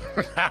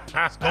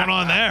 What's going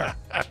on there?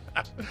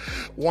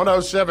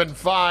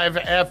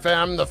 107.5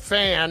 FM, The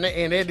Fan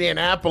in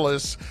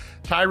Indianapolis.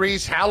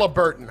 Tyrese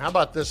Halliburton. How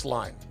about this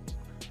line?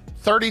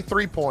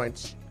 33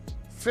 points,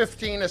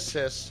 15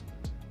 assists,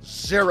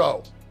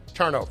 0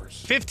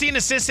 turnovers. 15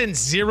 assists and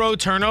 0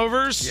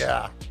 turnovers?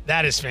 Yeah.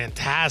 That is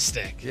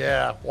fantastic.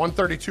 Yeah,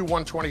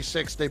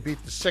 132-126. They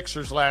beat the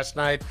Sixers last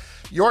night.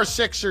 Your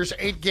Sixers'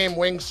 8-game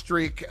win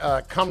streak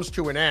comes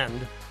to an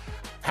end.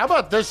 How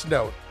about this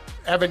note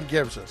Evan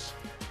gives us?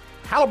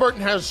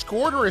 Halliburton has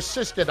scored or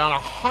assisted on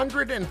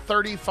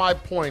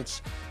 135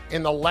 points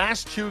in the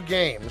last 2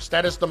 games.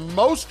 That is the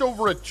most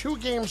over a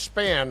 2-game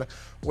span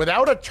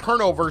without a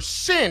turnover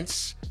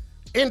since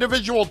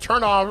individual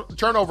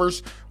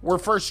turnovers were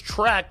first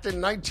tracked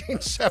in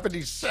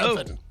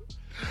 1977.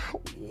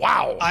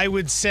 Wow. I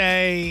would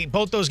say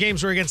both those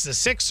games were against the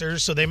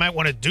Sixers, so they might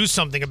want to do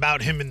something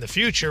about him in the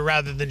future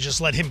rather than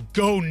just let him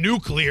go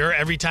nuclear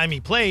every time he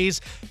plays.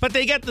 But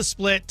they get the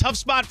split. Tough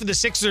spot for the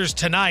Sixers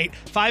tonight.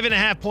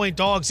 5.5-point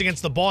dogs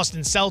against the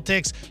Boston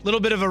Celtics. Little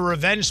bit of a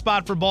revenge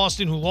spot for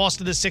Boston, who lost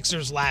to the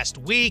Sixers last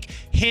week.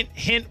 Hint,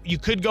 hint, you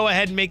could go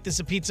ahead and make this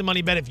a pizza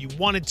money bet if you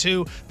wanted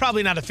to.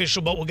 Probably not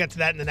official, but we'll get to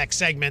that in the next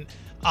segment.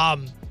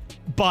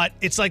 But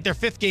it's like their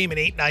 5th game in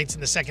 8 nights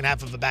in the second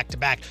half of a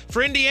back-to-back.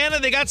 For Indiana,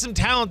 they got some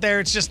talent there.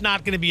 It's just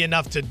not going to be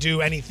enough to do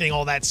anything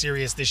all that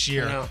serious this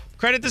year. No.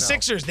 Credit the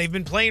Sixers. They've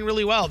been playing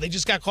really well. They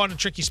just got caught in a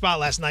tricky spot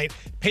last night.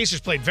 Pacers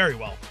played very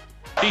well.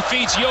 He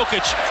feeds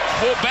Jokic.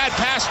 Bad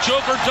pass.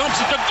 Joker dumps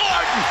it to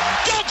Gordon.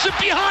 Dunks it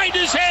behind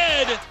his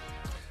head.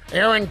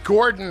 Aaron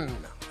Gordon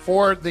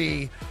for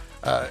the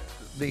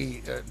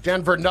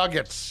Denver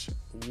Nuggets.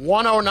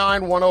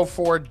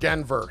 109-104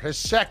 Denver. His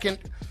second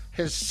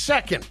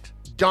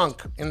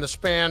dunk in the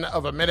span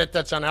of a minute.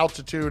 That's on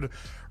Altitude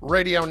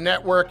Radio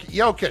Network.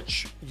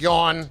 Jokic,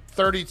 yawn,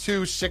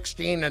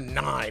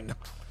 32-16-9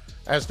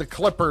 as the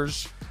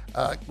Clippers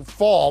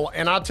fall.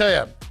 And I'll tell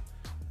you,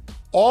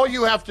 all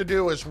you have to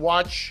do is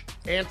watch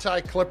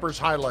anti-Clippers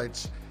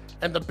highlights.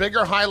 And the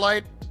bigger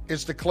highlight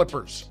is the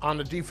Clippers on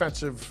the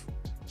defensive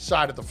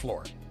side of the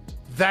floor.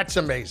 That's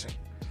amazing.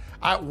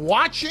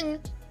 Watching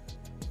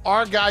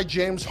our guy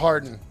James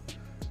Harden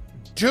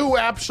do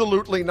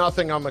absolutely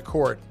nothing on the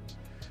court,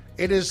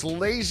 it is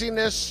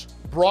laziness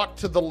brought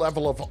to the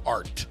level of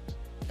art,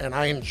 and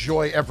I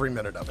enjoy every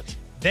minute of it.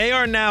 They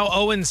are now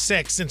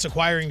 0-6 since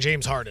acquiring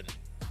James Harden.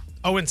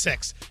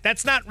 0-6.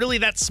 That's not really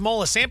that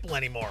small a sample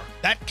anymore.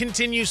 That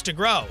continues to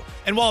grow.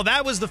 And while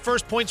that was the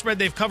first point spread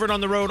they've covered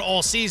on the road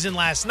all season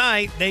last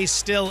night, they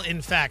still,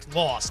 in fact,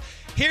 lost.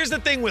 Here's the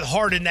thing with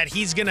Harden that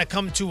he's going to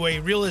come to a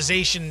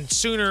realization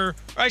sooner,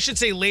 or I should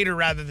say later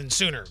rather than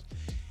sooner.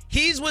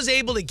 He was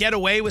able to get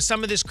away with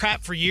some of this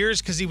crap for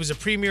years because he was a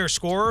premier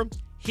scorer.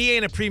 He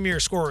ain't a premier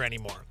scorer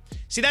anymore.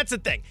 See, that's the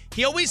thing.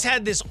 He always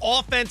had this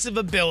offensive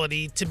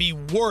ability to be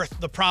worth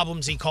the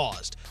problems he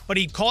caused. But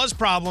he'd cause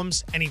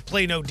problems and he'd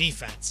play no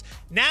defense.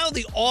 Now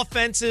the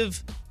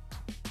offensive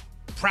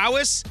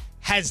prowess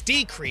has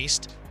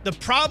decreased. The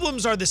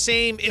problems are the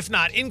same, if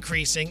not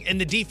increasing, and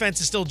the defense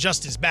is still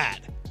just as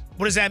bad.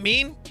 What does that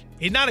mean?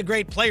 He's not a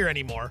great player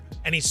anymore,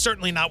 and he's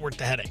certainly not worth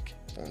the headache.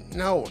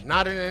 No,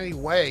 not in any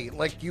way.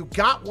 Like, you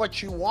got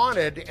what you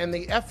wanted, and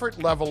the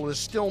effort level is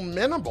still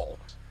minimal.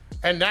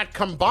 And that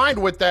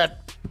combined with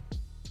that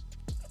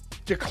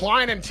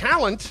decline in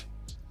talent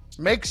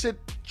makes it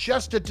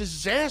just a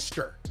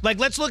disaster. Like,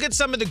 let's look at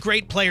some of the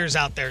great players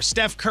out there.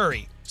 Steph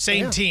Curry,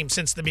 same team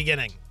since the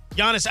beginning.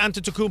 Giannis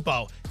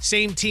Antetokounmpo,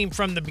 same team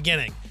from the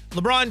beginning.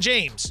 LeBron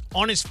James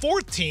on his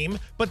fourth team,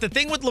 but the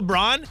thing with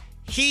LeBron,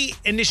 he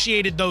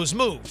initiated those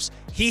moves.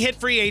 He hit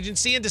free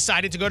agency and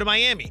decided to go to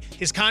Miami.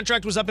 His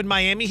contract was up in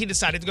Miami. He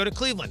decided to go to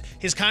Cleveland.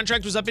 His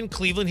contract was up in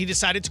Cleveland. He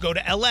decided to go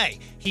to LA.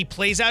 He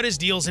plays out his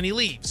deals and he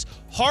leaves.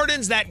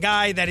 Harden's that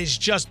guy that is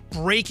just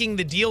breaking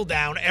the deal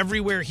down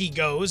everywhere he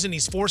goes, and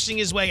he's forcing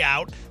his way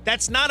out.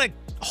 That's not a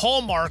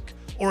hallmark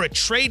or a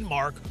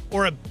trademark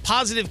or a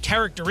positive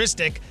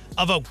characteristic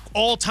of an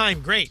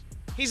all-time great.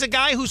 He's a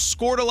guy who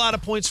scored a lot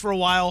of points for a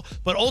while,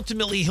 but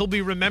ultimately he'll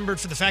be remembered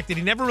for the fact that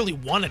he never really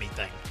won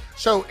anything.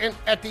 So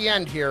at the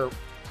end here,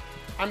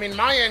 I mean,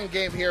 my end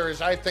game here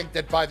is I think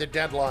that by the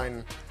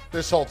deadline,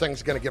 this whole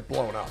thing's going to get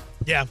blown up.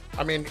 Yeah.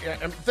 I mean,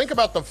 think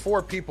about the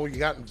four people you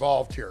got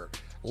involved here.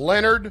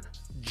 Leonard,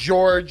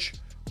 George,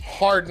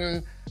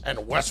 Harden,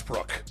 and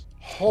Westbrook.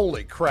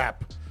 Holy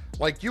crap.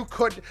 Like,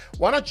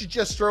 why don't you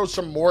just throw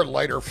some more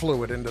lighter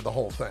fluid into the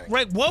whole thing?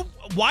 Right.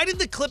 Why did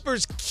the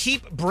Clippers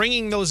keep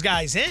bringing those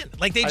guys in?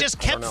 Like, they just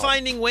kept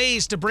finding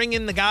ways to bring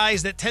in the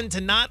guys that tend to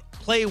not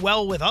play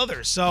well with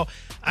others. So,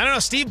 I don't know.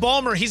 Steve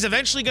Ballmer, he's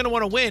eventually going to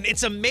want to win.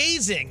 It's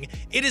amazing.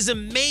 It is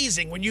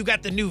amazing when you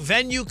got the new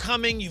venue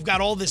coming, you've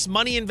got all this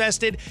money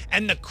invested,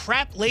 and the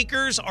crap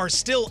Lakers are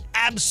still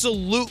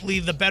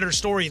absolutely the better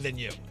story than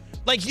you.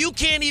 Like, you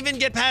can't even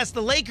get past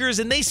the Lakers,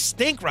 and they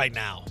stink right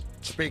now.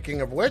 Speaking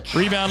of which.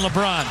 Rebound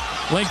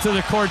LeBron. Link to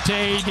the court to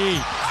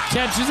AD.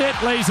 Catches it,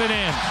 lays it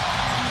in.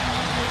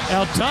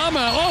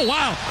 Aldama. Oh,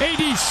 wow.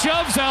 AD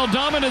shoves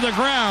Aldama to the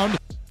ground.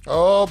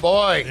 Oh,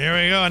 boy. Here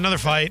we go. Another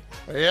fight.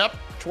 Yep.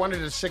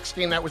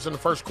 20-16. That was in the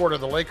first quarter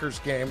of the Lakers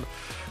game.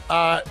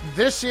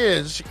 This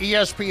is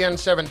ESPN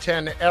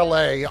 710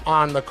 LA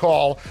on the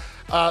call.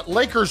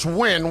 Lakers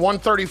win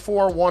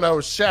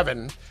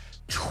 134-107.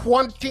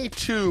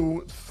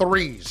 22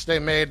 threes they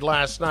made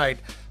last night.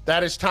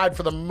 That is tied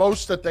for the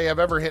most that they have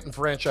ever hit in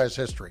franchise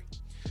history.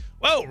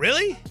 Whoa,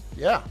 really?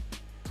 Yeah.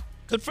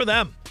 Good for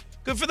them.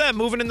 Good for them.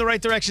 Moving in the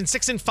right direction.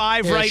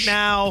 6-5 right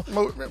now.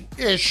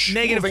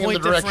 Negative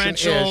point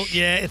differential.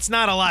 Yeah, it's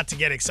not a lot to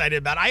get excited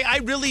about. I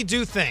really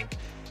do think,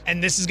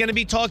 and this is going to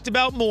be talked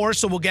about more,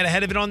 so we'll get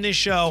ahead of it on this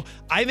show.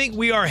 I think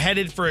we are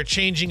headed for a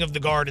changing of the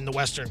guard in the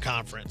Western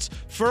Conference.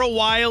 For a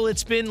while,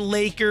 it's been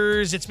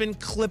Lakers, it's been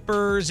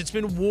Clippers, it's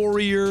been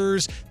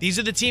Warriors. These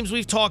are the teams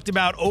we've talked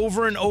about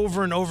over and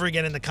over and over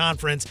again in the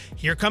conference.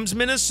 Here comes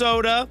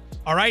Minnesota.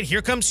 All right,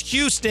 here comes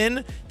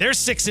Houston. They're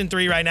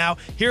 6-3 right now.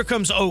 Here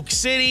comes Oak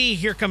City.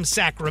 Here comes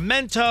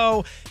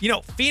Sacramento. You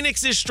know,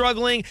 Phoenix is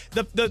struggling.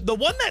 The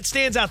one that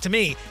stands out to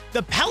me,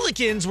 the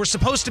Pelicans were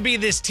supposed to be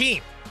this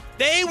team.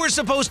 They were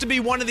supposed to be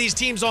one of these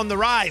teams on the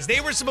rise. They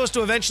were supposed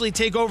to eventually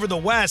take over the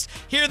West.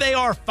 Here they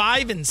are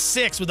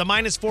 5-6 with a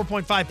minus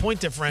 4.5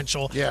 point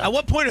differential. Yeah. At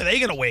what point are they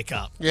going to wake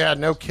up? Yeah,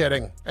 no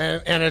kidding.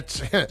 And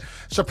it's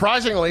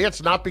surprisingly,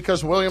 it's not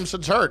because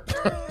Williamson's hurt.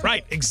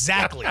 Right,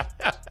 exactly.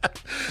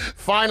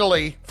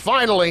 Finally,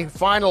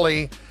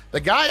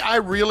 the guy I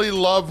really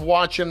love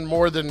watching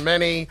more than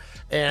many,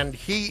 and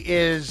he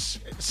is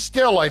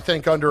still, I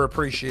think,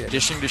 underappreciated.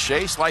 Dishing to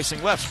Shea,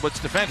 slicing left, splits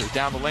defender.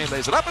 Down the lane,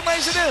 lays it up and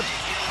lays it in.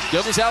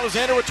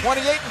 Gilgeous-Alexander with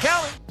 28 and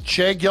counting.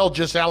 Shea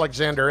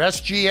Gilgeous-Alexander,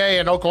 SGA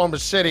in Oklahoma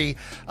City,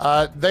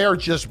 they are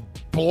just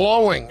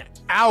blowing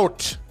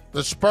out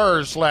the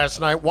Spurs last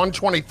night,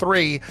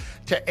 123-87.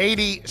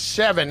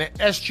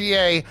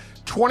 SGA,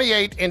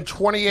 28 in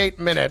 28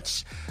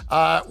 minutes.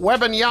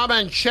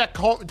 Wembanyama and Chet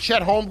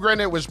Holmgren,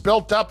 it was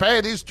built up.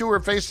 Hey, these two are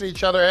facing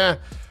each other.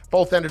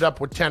 Both ended up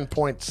with 10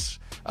 points,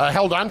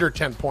 held under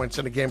 10 points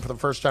in a game for the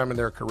first time in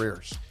their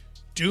careers.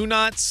 Do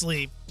not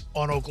sleep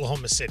on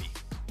Oklahoma City.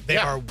 They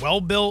are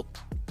well-built,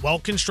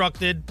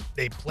 well-constructed.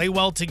 They play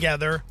well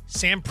together.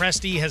 Sam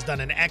Presti has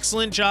done an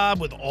excellent job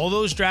with all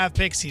those draft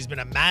picks he's been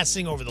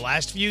amassing over the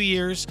last few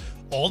years.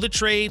 All the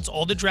trades,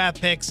 all the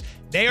draft picks.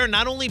 They are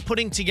not only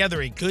putting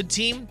together a good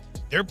team,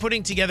 they're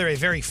putting together a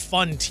very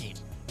fun team.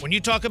 When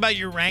you talk about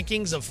your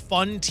rankings of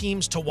fun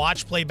teams to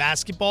watch play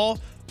basketball,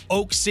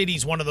 Oak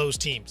City's one of those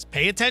teams.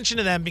 Pay attention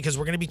to them because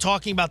we're going to be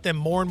talking about them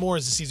more and more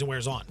as the season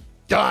wears on.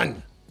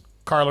 Done.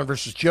 Carlin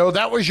versus Joe.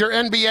 That was your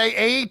NBA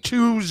A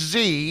to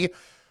Z,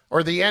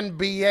 or the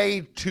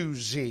NBA to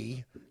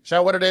Z. Is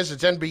that what it is?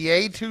 It's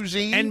NBA to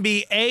Z?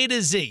 NBA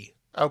to Z.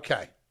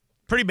 Okay.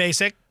 Pretty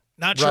basic.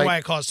 Not sure why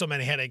it caused so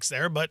many headaches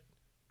there, but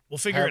we'll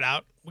figure it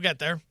out. We'll get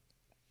there.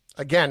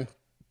 Again,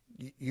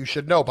 you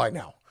should know by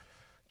now.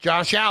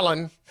 Josh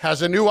Allen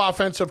has a new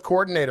offensive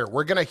coordinator.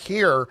 We're going to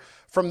hear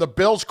from the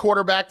Bills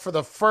quarterback for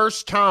the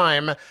first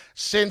time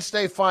since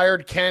they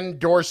fired Ken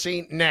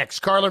Dorsey next.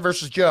 Carlin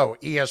versus Joe,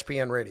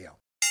 ESPN Radio.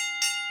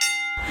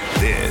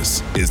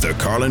 This is the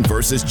Carlin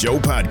versus Joe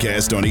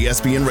podcast on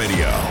ESPN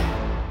Radio.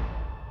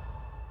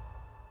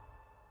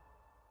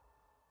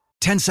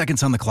 10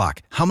 seconds on the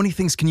clock. How many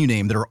things can you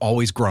name that are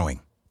always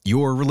growing?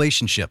 Your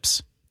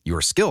relationships,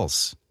 your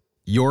skills,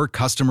 your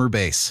customer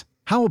base.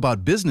 How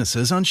about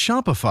businesses on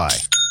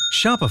Shopify?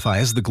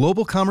 Shopify is the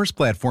global commerce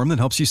platform that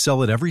helps you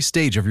sell at every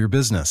stage of your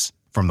business.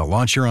 From the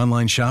launch your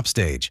online shop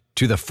stage,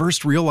 to the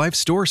first real-life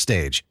store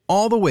stage,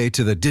 all the way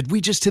to the did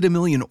we just hit a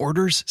million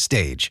orders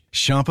stage.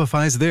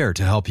 Shopify's there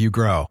to help you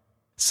grow.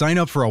 Sign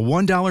up for a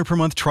 $1 per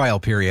month trial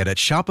period at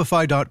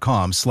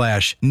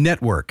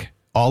shopify.com/network,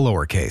 all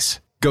lowercase.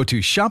 Go to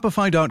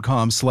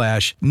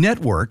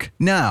shopify.com/network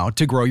now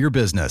to grow your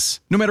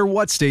business, no matter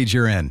what stage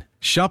you're in.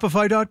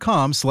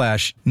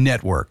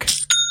 Shopify.com/network.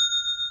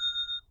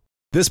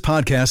 This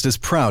podcast is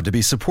proud to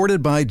be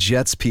supported by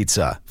Jets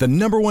Pizza, the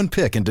 #1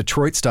 pick in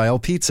Detroit-style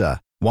pizza.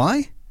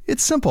 Why?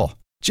 It's simple.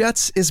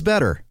 Jets is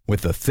better.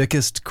 With the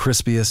thickest,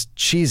 crispiest,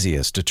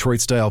 cheesiest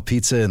Detroit-style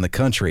pizza in the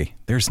country,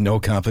 there's no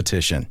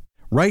competition.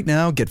 Right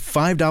now, get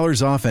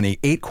 $5 off any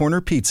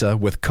 8-corner pizza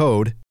with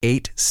code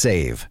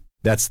 8SAVE.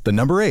 That's the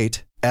number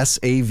 8,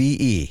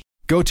 SAVE.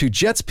 Go to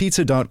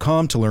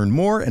jetspizza.com to learn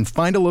more and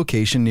find a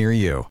location near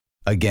you.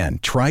 Again,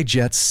 try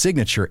Jet's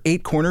signature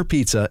 8-corner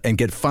pizza and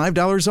get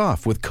 $5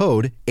 off with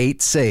code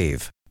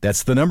 8SAVE.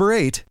 That's the number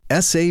 8,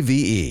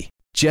 SAVE.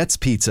 Jet's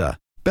Pizza.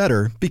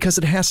 Better because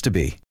it has to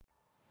be.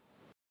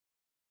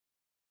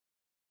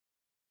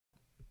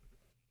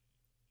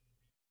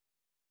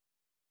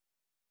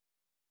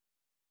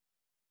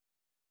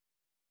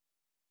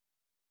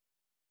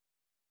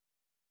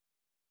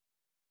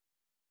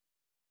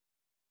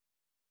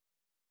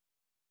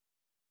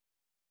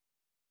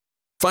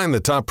 Find the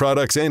top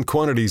products and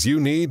quantities you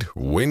need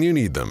when you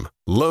need them.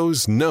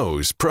 Lowe's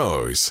knows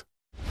pros.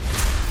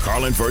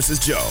 Carlin versus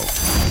Joe.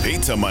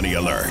 Pizza money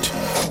alert.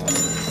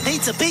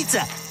 Pizza,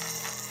 pizza.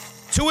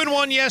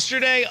 2-1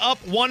 yesterday, up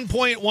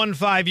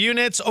 1.15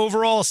 units.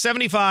 Overall,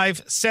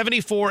 75,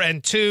 74,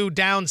 and 2,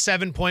 down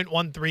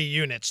 7.13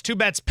 units. 2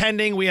 bets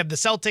pending. We have the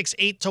Celtics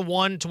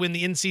 8-1 to win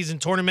the in-season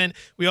tournament.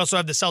 We also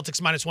have the Celtics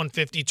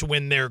 -150 to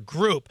win their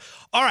group.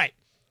 All right.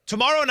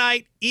 Tomorrow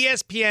night,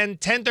 ESPN,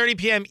 10:30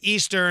 p.m.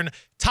 Eastern,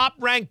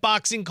 top-ranked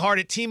boxing card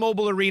at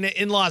T-Mobile Arena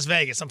in Las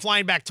Vegas. I'm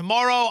flying back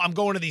tomorrow. I'm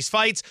going to these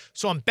fights.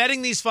 So I'm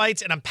betting these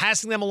fights, and I'm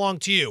passing them along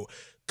to you.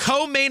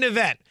 Co-main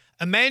event,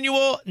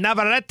 Emmanuel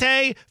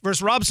Navarrete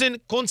versus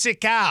Robson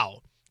Conceição.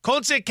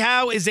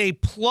 Conceição is a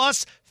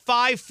plus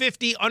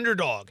 550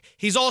 underdog.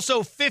 He's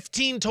also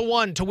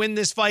 15-1 to win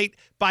this fight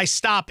by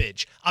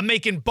stoppage. I'm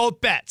making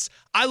both bets.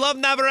 I love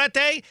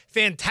Navarrete,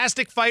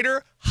 fantastic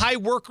fighter, high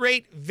work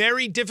rate,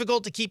 very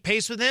difficult to keep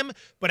pace with him,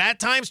 but at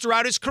times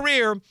throughout his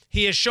career,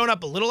 he has shown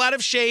up a little out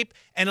of shape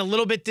and a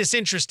little bit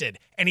disinterested,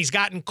 and he's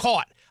gotten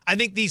caught. I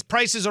think these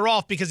prices are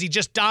off because he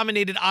just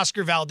dominated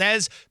Oscar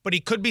Valdez, but he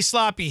could be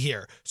sloppy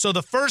here. So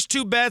the first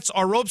 2 bets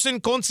are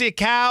Robson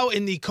Conceição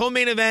in the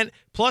co-main event,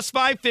 plus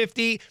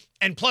 550,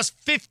 and plus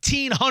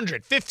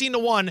 1,500,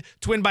 15-1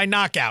 to win by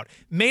knockout.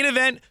 Main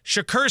event,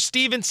 Shakur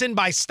Stevenson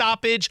by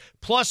stoppage,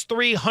 plus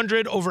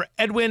 300 over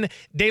Edwin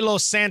De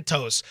Los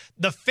Santos.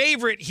 The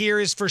favorite here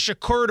is for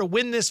Shakur to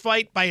win this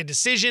fight by a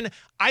decision.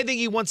 I think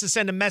he wants to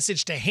send a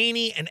message to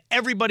Haney and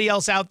everybody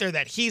else out there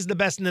that he's the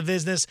best in the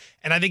business,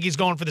 and I think he's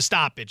going for the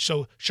stoppage.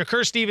 So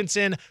Shakur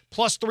Stevenson,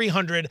 plus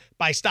 300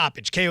 by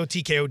stoppage,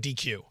 KOTKO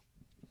DQ.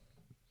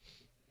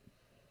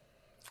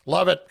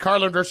 Love it.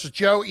 Carlin versus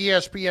Joe,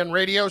 ESPN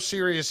Radio,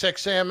 Sirius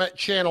XM,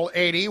 Channel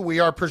 80.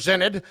 We are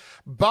presented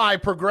by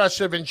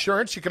Progressive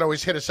Insurance. You can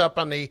always hit us up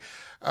on the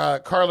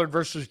Carlin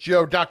versus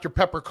Joe Dr.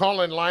 Pepper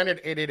call-in line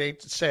at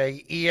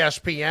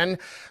 888-SAY-ESPN.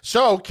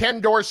 So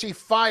Ken Dorsey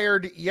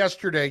fired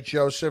yesterday,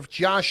 Joseph.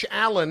 Josh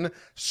Allen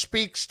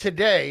speaks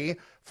today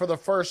for the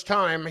first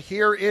time.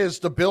 Here is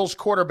the Bills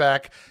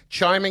quarterback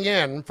chiming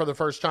in for the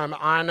first time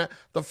on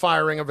the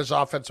firing of his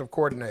offensive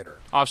coordinator.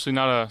 Obviously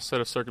not a set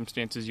of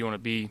circumstances you want to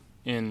be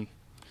in,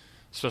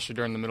 especially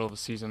during the middle of a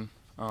season.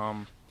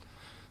 I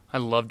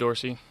love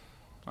Dorsey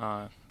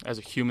as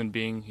a human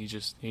being.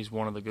 He's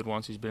one of the good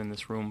ones. He's been in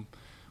this room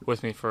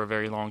with me for a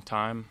very long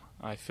time.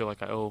 I feel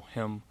like I owe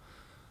him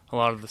a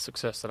lot of the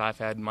success that I've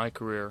had in my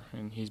career,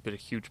 and he's been a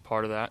huge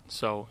part of that.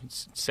 So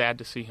it's sad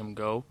to see him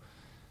go.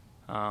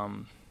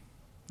 And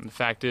the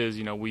fact is,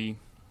 we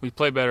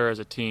play better as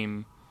a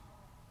team.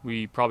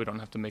 We probably don't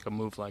have to make a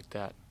move like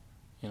that.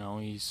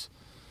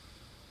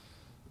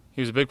 He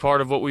was a big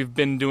part of what we've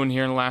been doing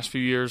here in the last few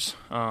years.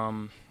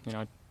 I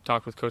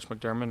talked with Coach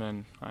McDermott,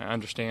 and I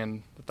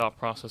understand the thought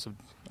process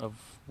of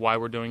why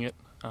we're doing it.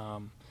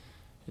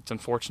 It's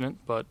unfortunate,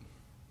 but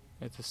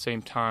at the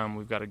same time,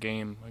 we've got a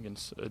game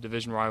against a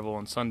division rival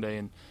on Sunday,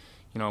 and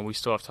we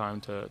still have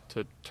time to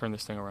turn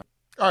this thing around.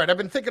 All right, I've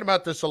been thinking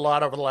about this a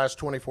lot over the last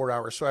 24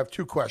 hours, so I have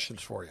 2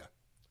 questions for you.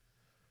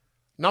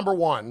 Number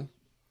one,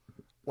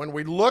 when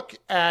we look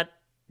at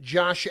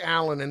Josh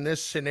Allen in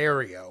this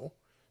scenario,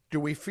 do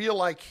we feel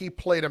like he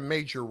played a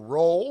major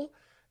role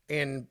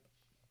in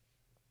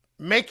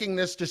making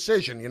this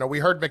decision? We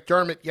heard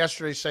McDermott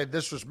yesterday say,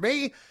 this was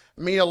me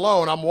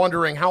alone. I'm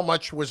wondering how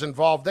much was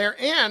involved there.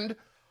 And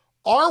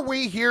are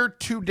we here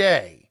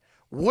today?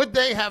 Would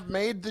they have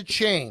made the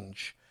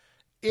change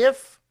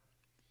if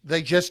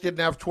They just didn't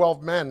have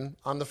 12 men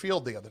on the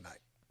field the other night.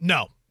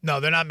 No,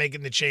 they're not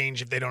making the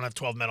change if they don't have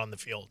 12 men on the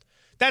field.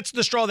 That's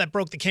the straw that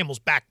broke the camel's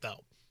back,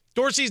 though.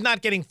 Dorsey's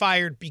not getting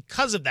fired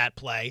because of that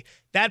play.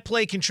 That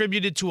play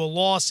contributed to a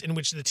loss in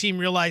which the team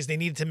realized they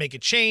needed to make a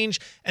change,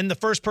 and the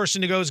first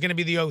person to go is going to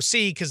be the OC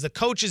because the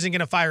coach isn't going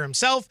to fire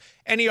himself,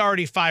 and he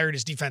already fired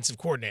his defensive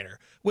coordinator.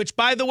 Which,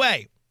 by the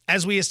way,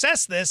 as we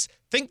assess this,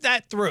 think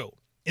that through.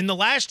 In the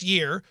last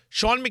year,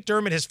 Sean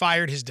McDermott has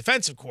fired his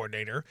defensive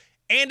coordinator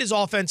and his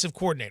offensive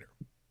coordinator.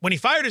 When he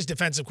fired his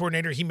defensive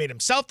coordinator, he made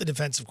himself the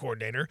defensive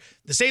coordinator,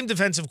 the same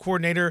defensive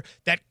coordinator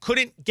that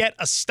couldn't get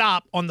a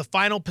stop on the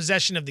final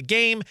possession of the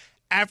game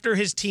after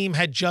his team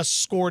had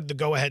just scored the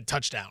go-ahead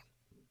touchdown.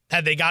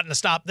 Had they gotten a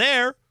stop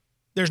there,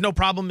 there's no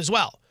problem as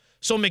well.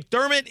 So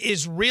McDermott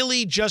is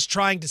really just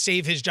trying to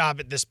save his job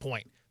at this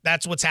point.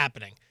 That's what's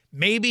happening.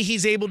 Maybe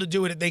he's able to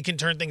do it if they can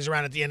turn things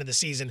around at the end of the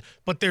season,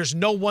 but there's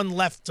no one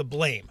left to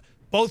blame.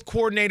 Both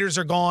coordinators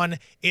are gone.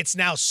 It's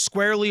now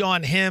squarely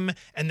on him,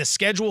 and the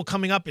schedule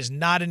coming up is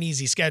not an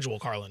easy schedule,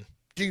 Carlin.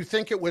 Do you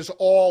think it was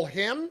all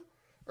him,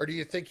 or do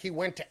you think he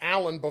went to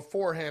Allen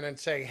beforehand and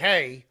say,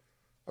 hey,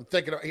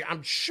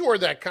 I'm sure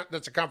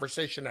that's a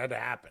conversation that had to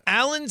happen.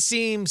 Allen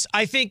seems,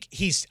 I think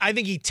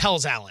he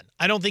tells Allen.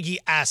 I don't think he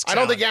asks I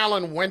don't think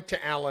Allen went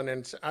to Allen,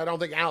 and I don't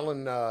think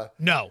Allen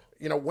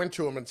went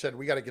to him and said,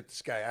 we got to get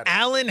this guy out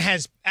of here.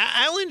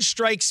 Allen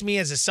strikes me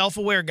as a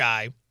self-aware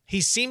guy.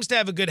 He seems to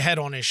have a good head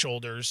on his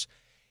shoulders.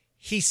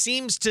 He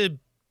seems to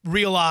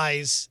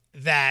realize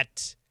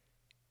that,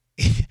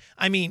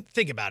 I mean,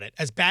 think about it.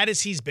 As bad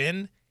as he's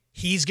been,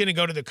 he's going to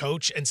go to the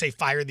coach and say,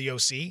 fire the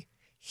OC.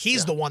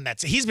 He's the one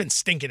he's been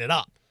stinking it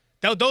up.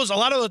 A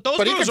lot of those.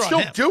 But he can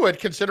still do it,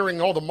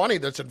 considering all the money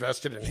that's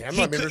invested in him.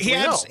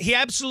 He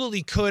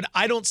absolutely could.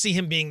 I don't see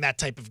him being that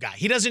type of guy.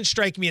 He doesn't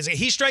strike me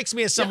he strikes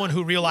me as someone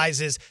who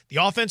realizes the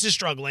offense is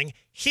struggling,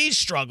 he's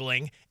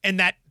struggling, and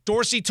that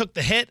Dorsey took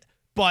the hit,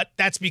 but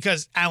that's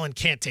because Allen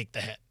can't take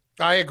the hit.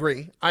 I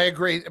agree.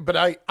 But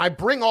I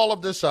bring all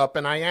of this up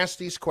and I ask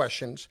these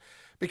questions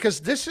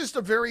because this is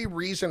the very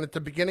reason at the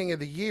beginning of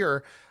the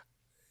year,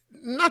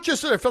 not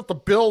just that I felt the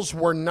Bills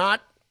were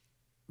not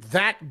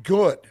that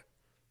good,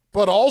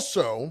 but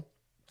also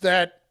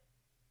that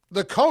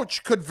the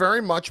coach could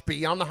very much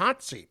be on the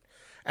hot seat.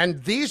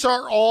 And these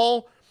are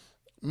all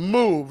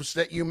moves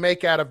that you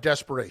make out of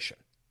desperation.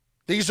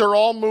 These are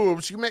all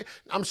moves you make.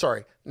 I'm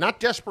sorry, not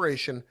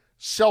desperation,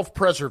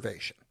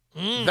 self-preservation.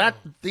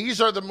 These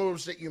are the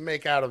moves that you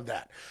make out of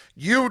that.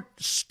 You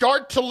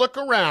start to look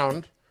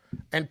around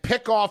and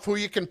pick off who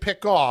you can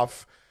pick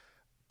off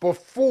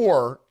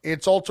before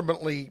it's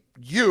ultimately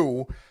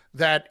you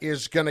that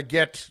is going to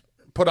get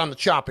put on the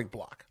chopping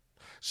block.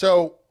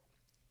 So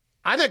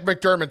I think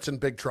McDermott's in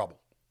big trouble.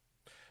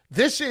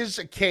 This is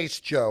a case,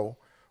 Joe,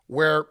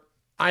 where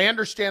I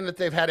understand that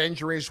they've had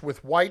injuries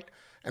with White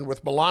and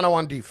with Milano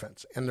on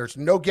defense, and there's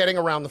no getting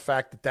around the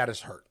fact that that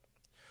is hurt.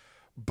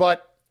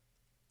 But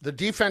the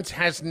defense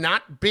has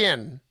not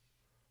been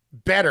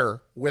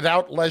better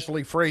without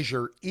Leslie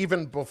Frazier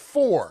even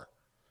before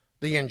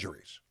the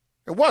injuries.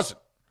 It wasn't.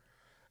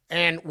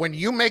 And when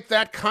you make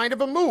that kind of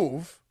a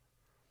move,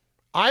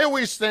 I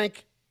always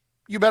think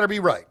you better be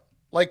right.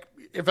 Like,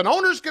 if an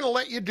owner's going to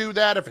let you do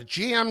that, if a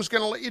GM's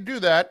going to let you do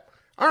that,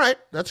 all right,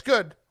 that's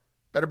good.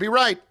 Better be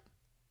right.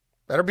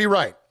 Better be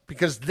right.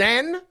 Because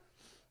then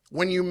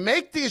when you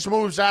make these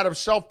moves out of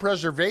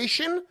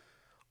self-preservation,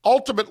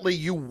 ultimately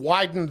you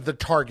widen the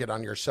target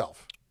on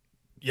yourself.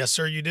 Yes,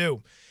 sir, you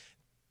do.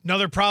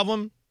 Another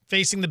problem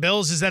facing the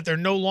Bills is that they're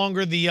no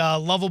longer the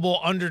lovable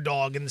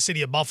underdog in the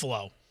city of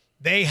Buffalo.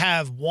 They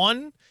have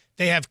won.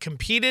 They have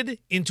competed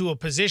into a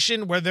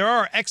position where there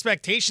are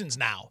expectations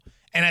now.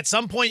 And at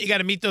some point, you got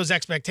to meet those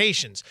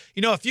expectations.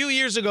 You know, a few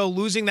years ago,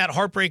 losing that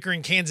heartbreaker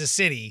in Kansas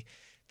City,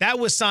 that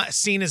was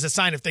seen as a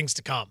sign of things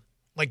to come.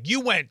 Like,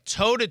 you went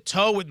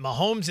toe-to-toe with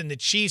Mahomes and the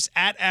Chiefs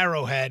at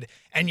Arrowhead,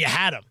 and you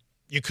had them.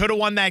 You could have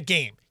won that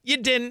game. You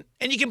didn't,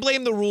 and you can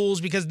blame the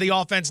rules because the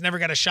offense never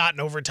got a shot in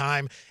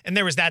overtime, and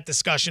there was that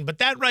discussion. But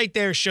that right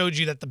there showed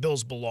you that the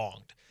Bills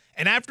belonged.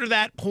 And after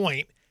that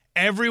point,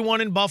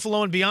 everyone in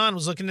Buffalo and beyond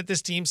was looking at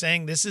this team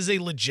saying this is a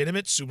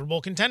legitimate Super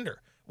Bowl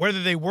contender.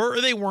 Whether they were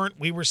or they weren't,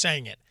 we were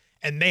saying it.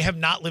 And they have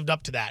not lived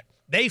up to that.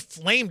 They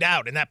flamed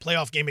out in that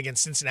playoff game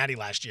against Cincinnati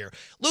last year.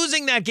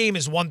 Losing that game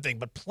is one thing,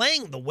 but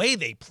playing the way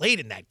they played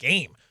in that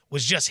game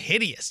was just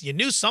hideous. You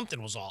knew something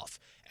was off.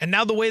 And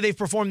now the way they've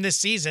performed this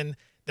season,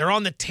 they're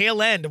on the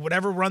tail end of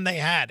whatever run they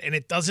had, and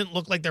it doesn't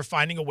look like they're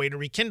finding a way to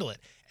rekindle it.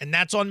 And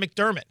that's on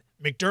McDermott.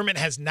 McDermott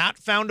has not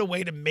found a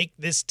way to make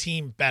this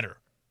team better,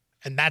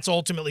 and that's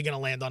ultimately going to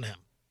land on him.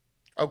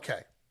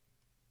 Okay.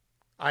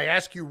 I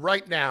ask you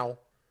right now,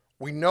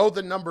 we know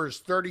the number is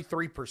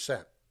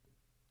 33%.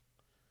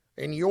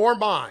 In your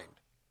mind,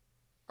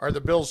 are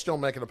the Bills still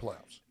making the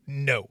playoffs?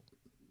 No.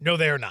 No,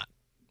 they are not.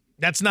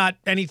 That's not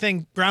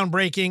anything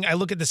groundbreaking. I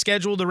look at the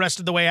schedule the rest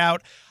of the way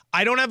out.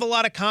 I don't have a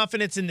lot of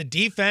confidence in the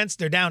defense.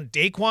 They're down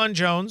Daquan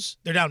Jones.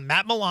 They're down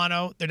Matt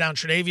Milano. They're down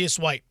Tre'Davious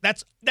White.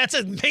 That's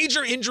a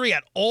major injury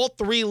at all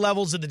three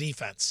levels of the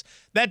defense.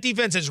 That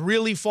defense has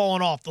really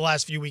fallen off the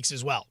last few weeks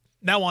as well.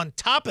 Now, on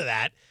top of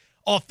that,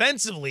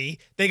 offensively,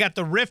 they got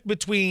the rift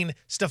between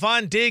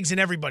Stephon Diggs and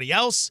everybody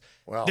else.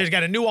 Well, they've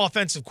got a new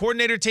offensive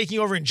coordinator taking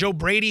over in Joe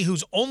Brady,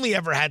 who's only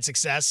ever had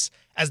success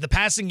as the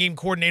passing game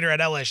coordinator at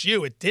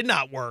LSU. It did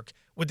not work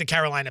with the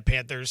Carolina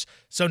Panthers.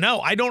 So, no,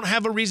 I don't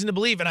have a reason to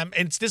believe, and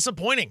it's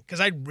disappointing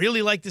because I'd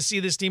really like to see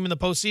this team in the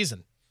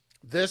postseason.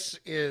 This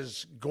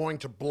is going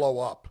to blow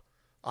up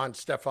on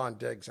Stephon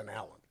Diggs and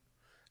Allen.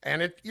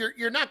 And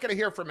you're not going to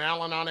hear from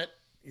Allen on it.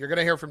 You're going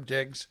to hear from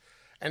Diggs.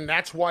 And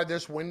that's why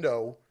this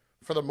window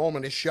for the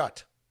moment is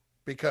shut,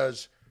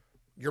 because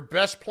your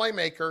best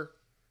playmaker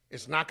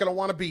is not going to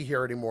want to be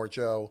here anymore,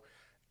 Joe.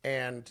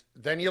 And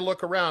then you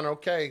look around,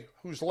 okay,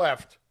 who's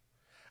left?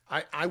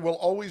 I will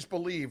always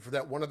believe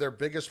that one of their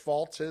biggest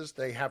faults is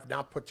they have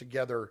not put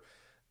together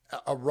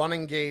a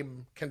running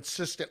game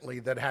consistently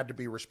that had to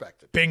be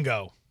respected.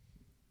 Bingo.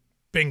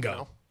 You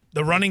know?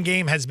 The running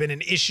game has been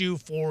an issue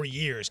for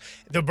years.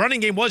 The running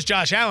game was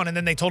Josh Allen, and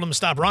then they told him to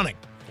stop running.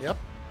 Yep.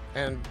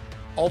 And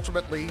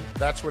ultimately,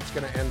 that's what's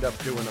going to end up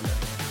doing them in.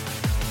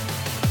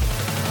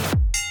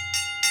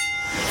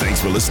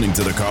 Thanks for listening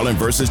to the Carlin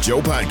vs.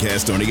 Joe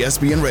podcast on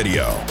ESPN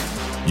Radio.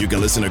 You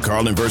can listen to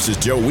Carlin vs.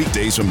 Joe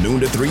weekdays from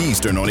noon to 3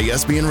 Eastern on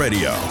ESPN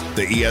Radio,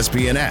 the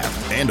ESPN app,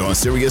 and on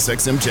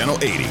SiriusXM Channel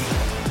 80.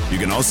 You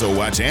can also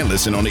watch and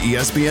listen on the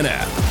ESPN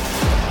app.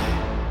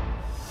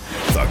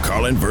 The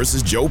Carlin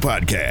vs. Joe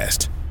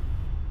podcast.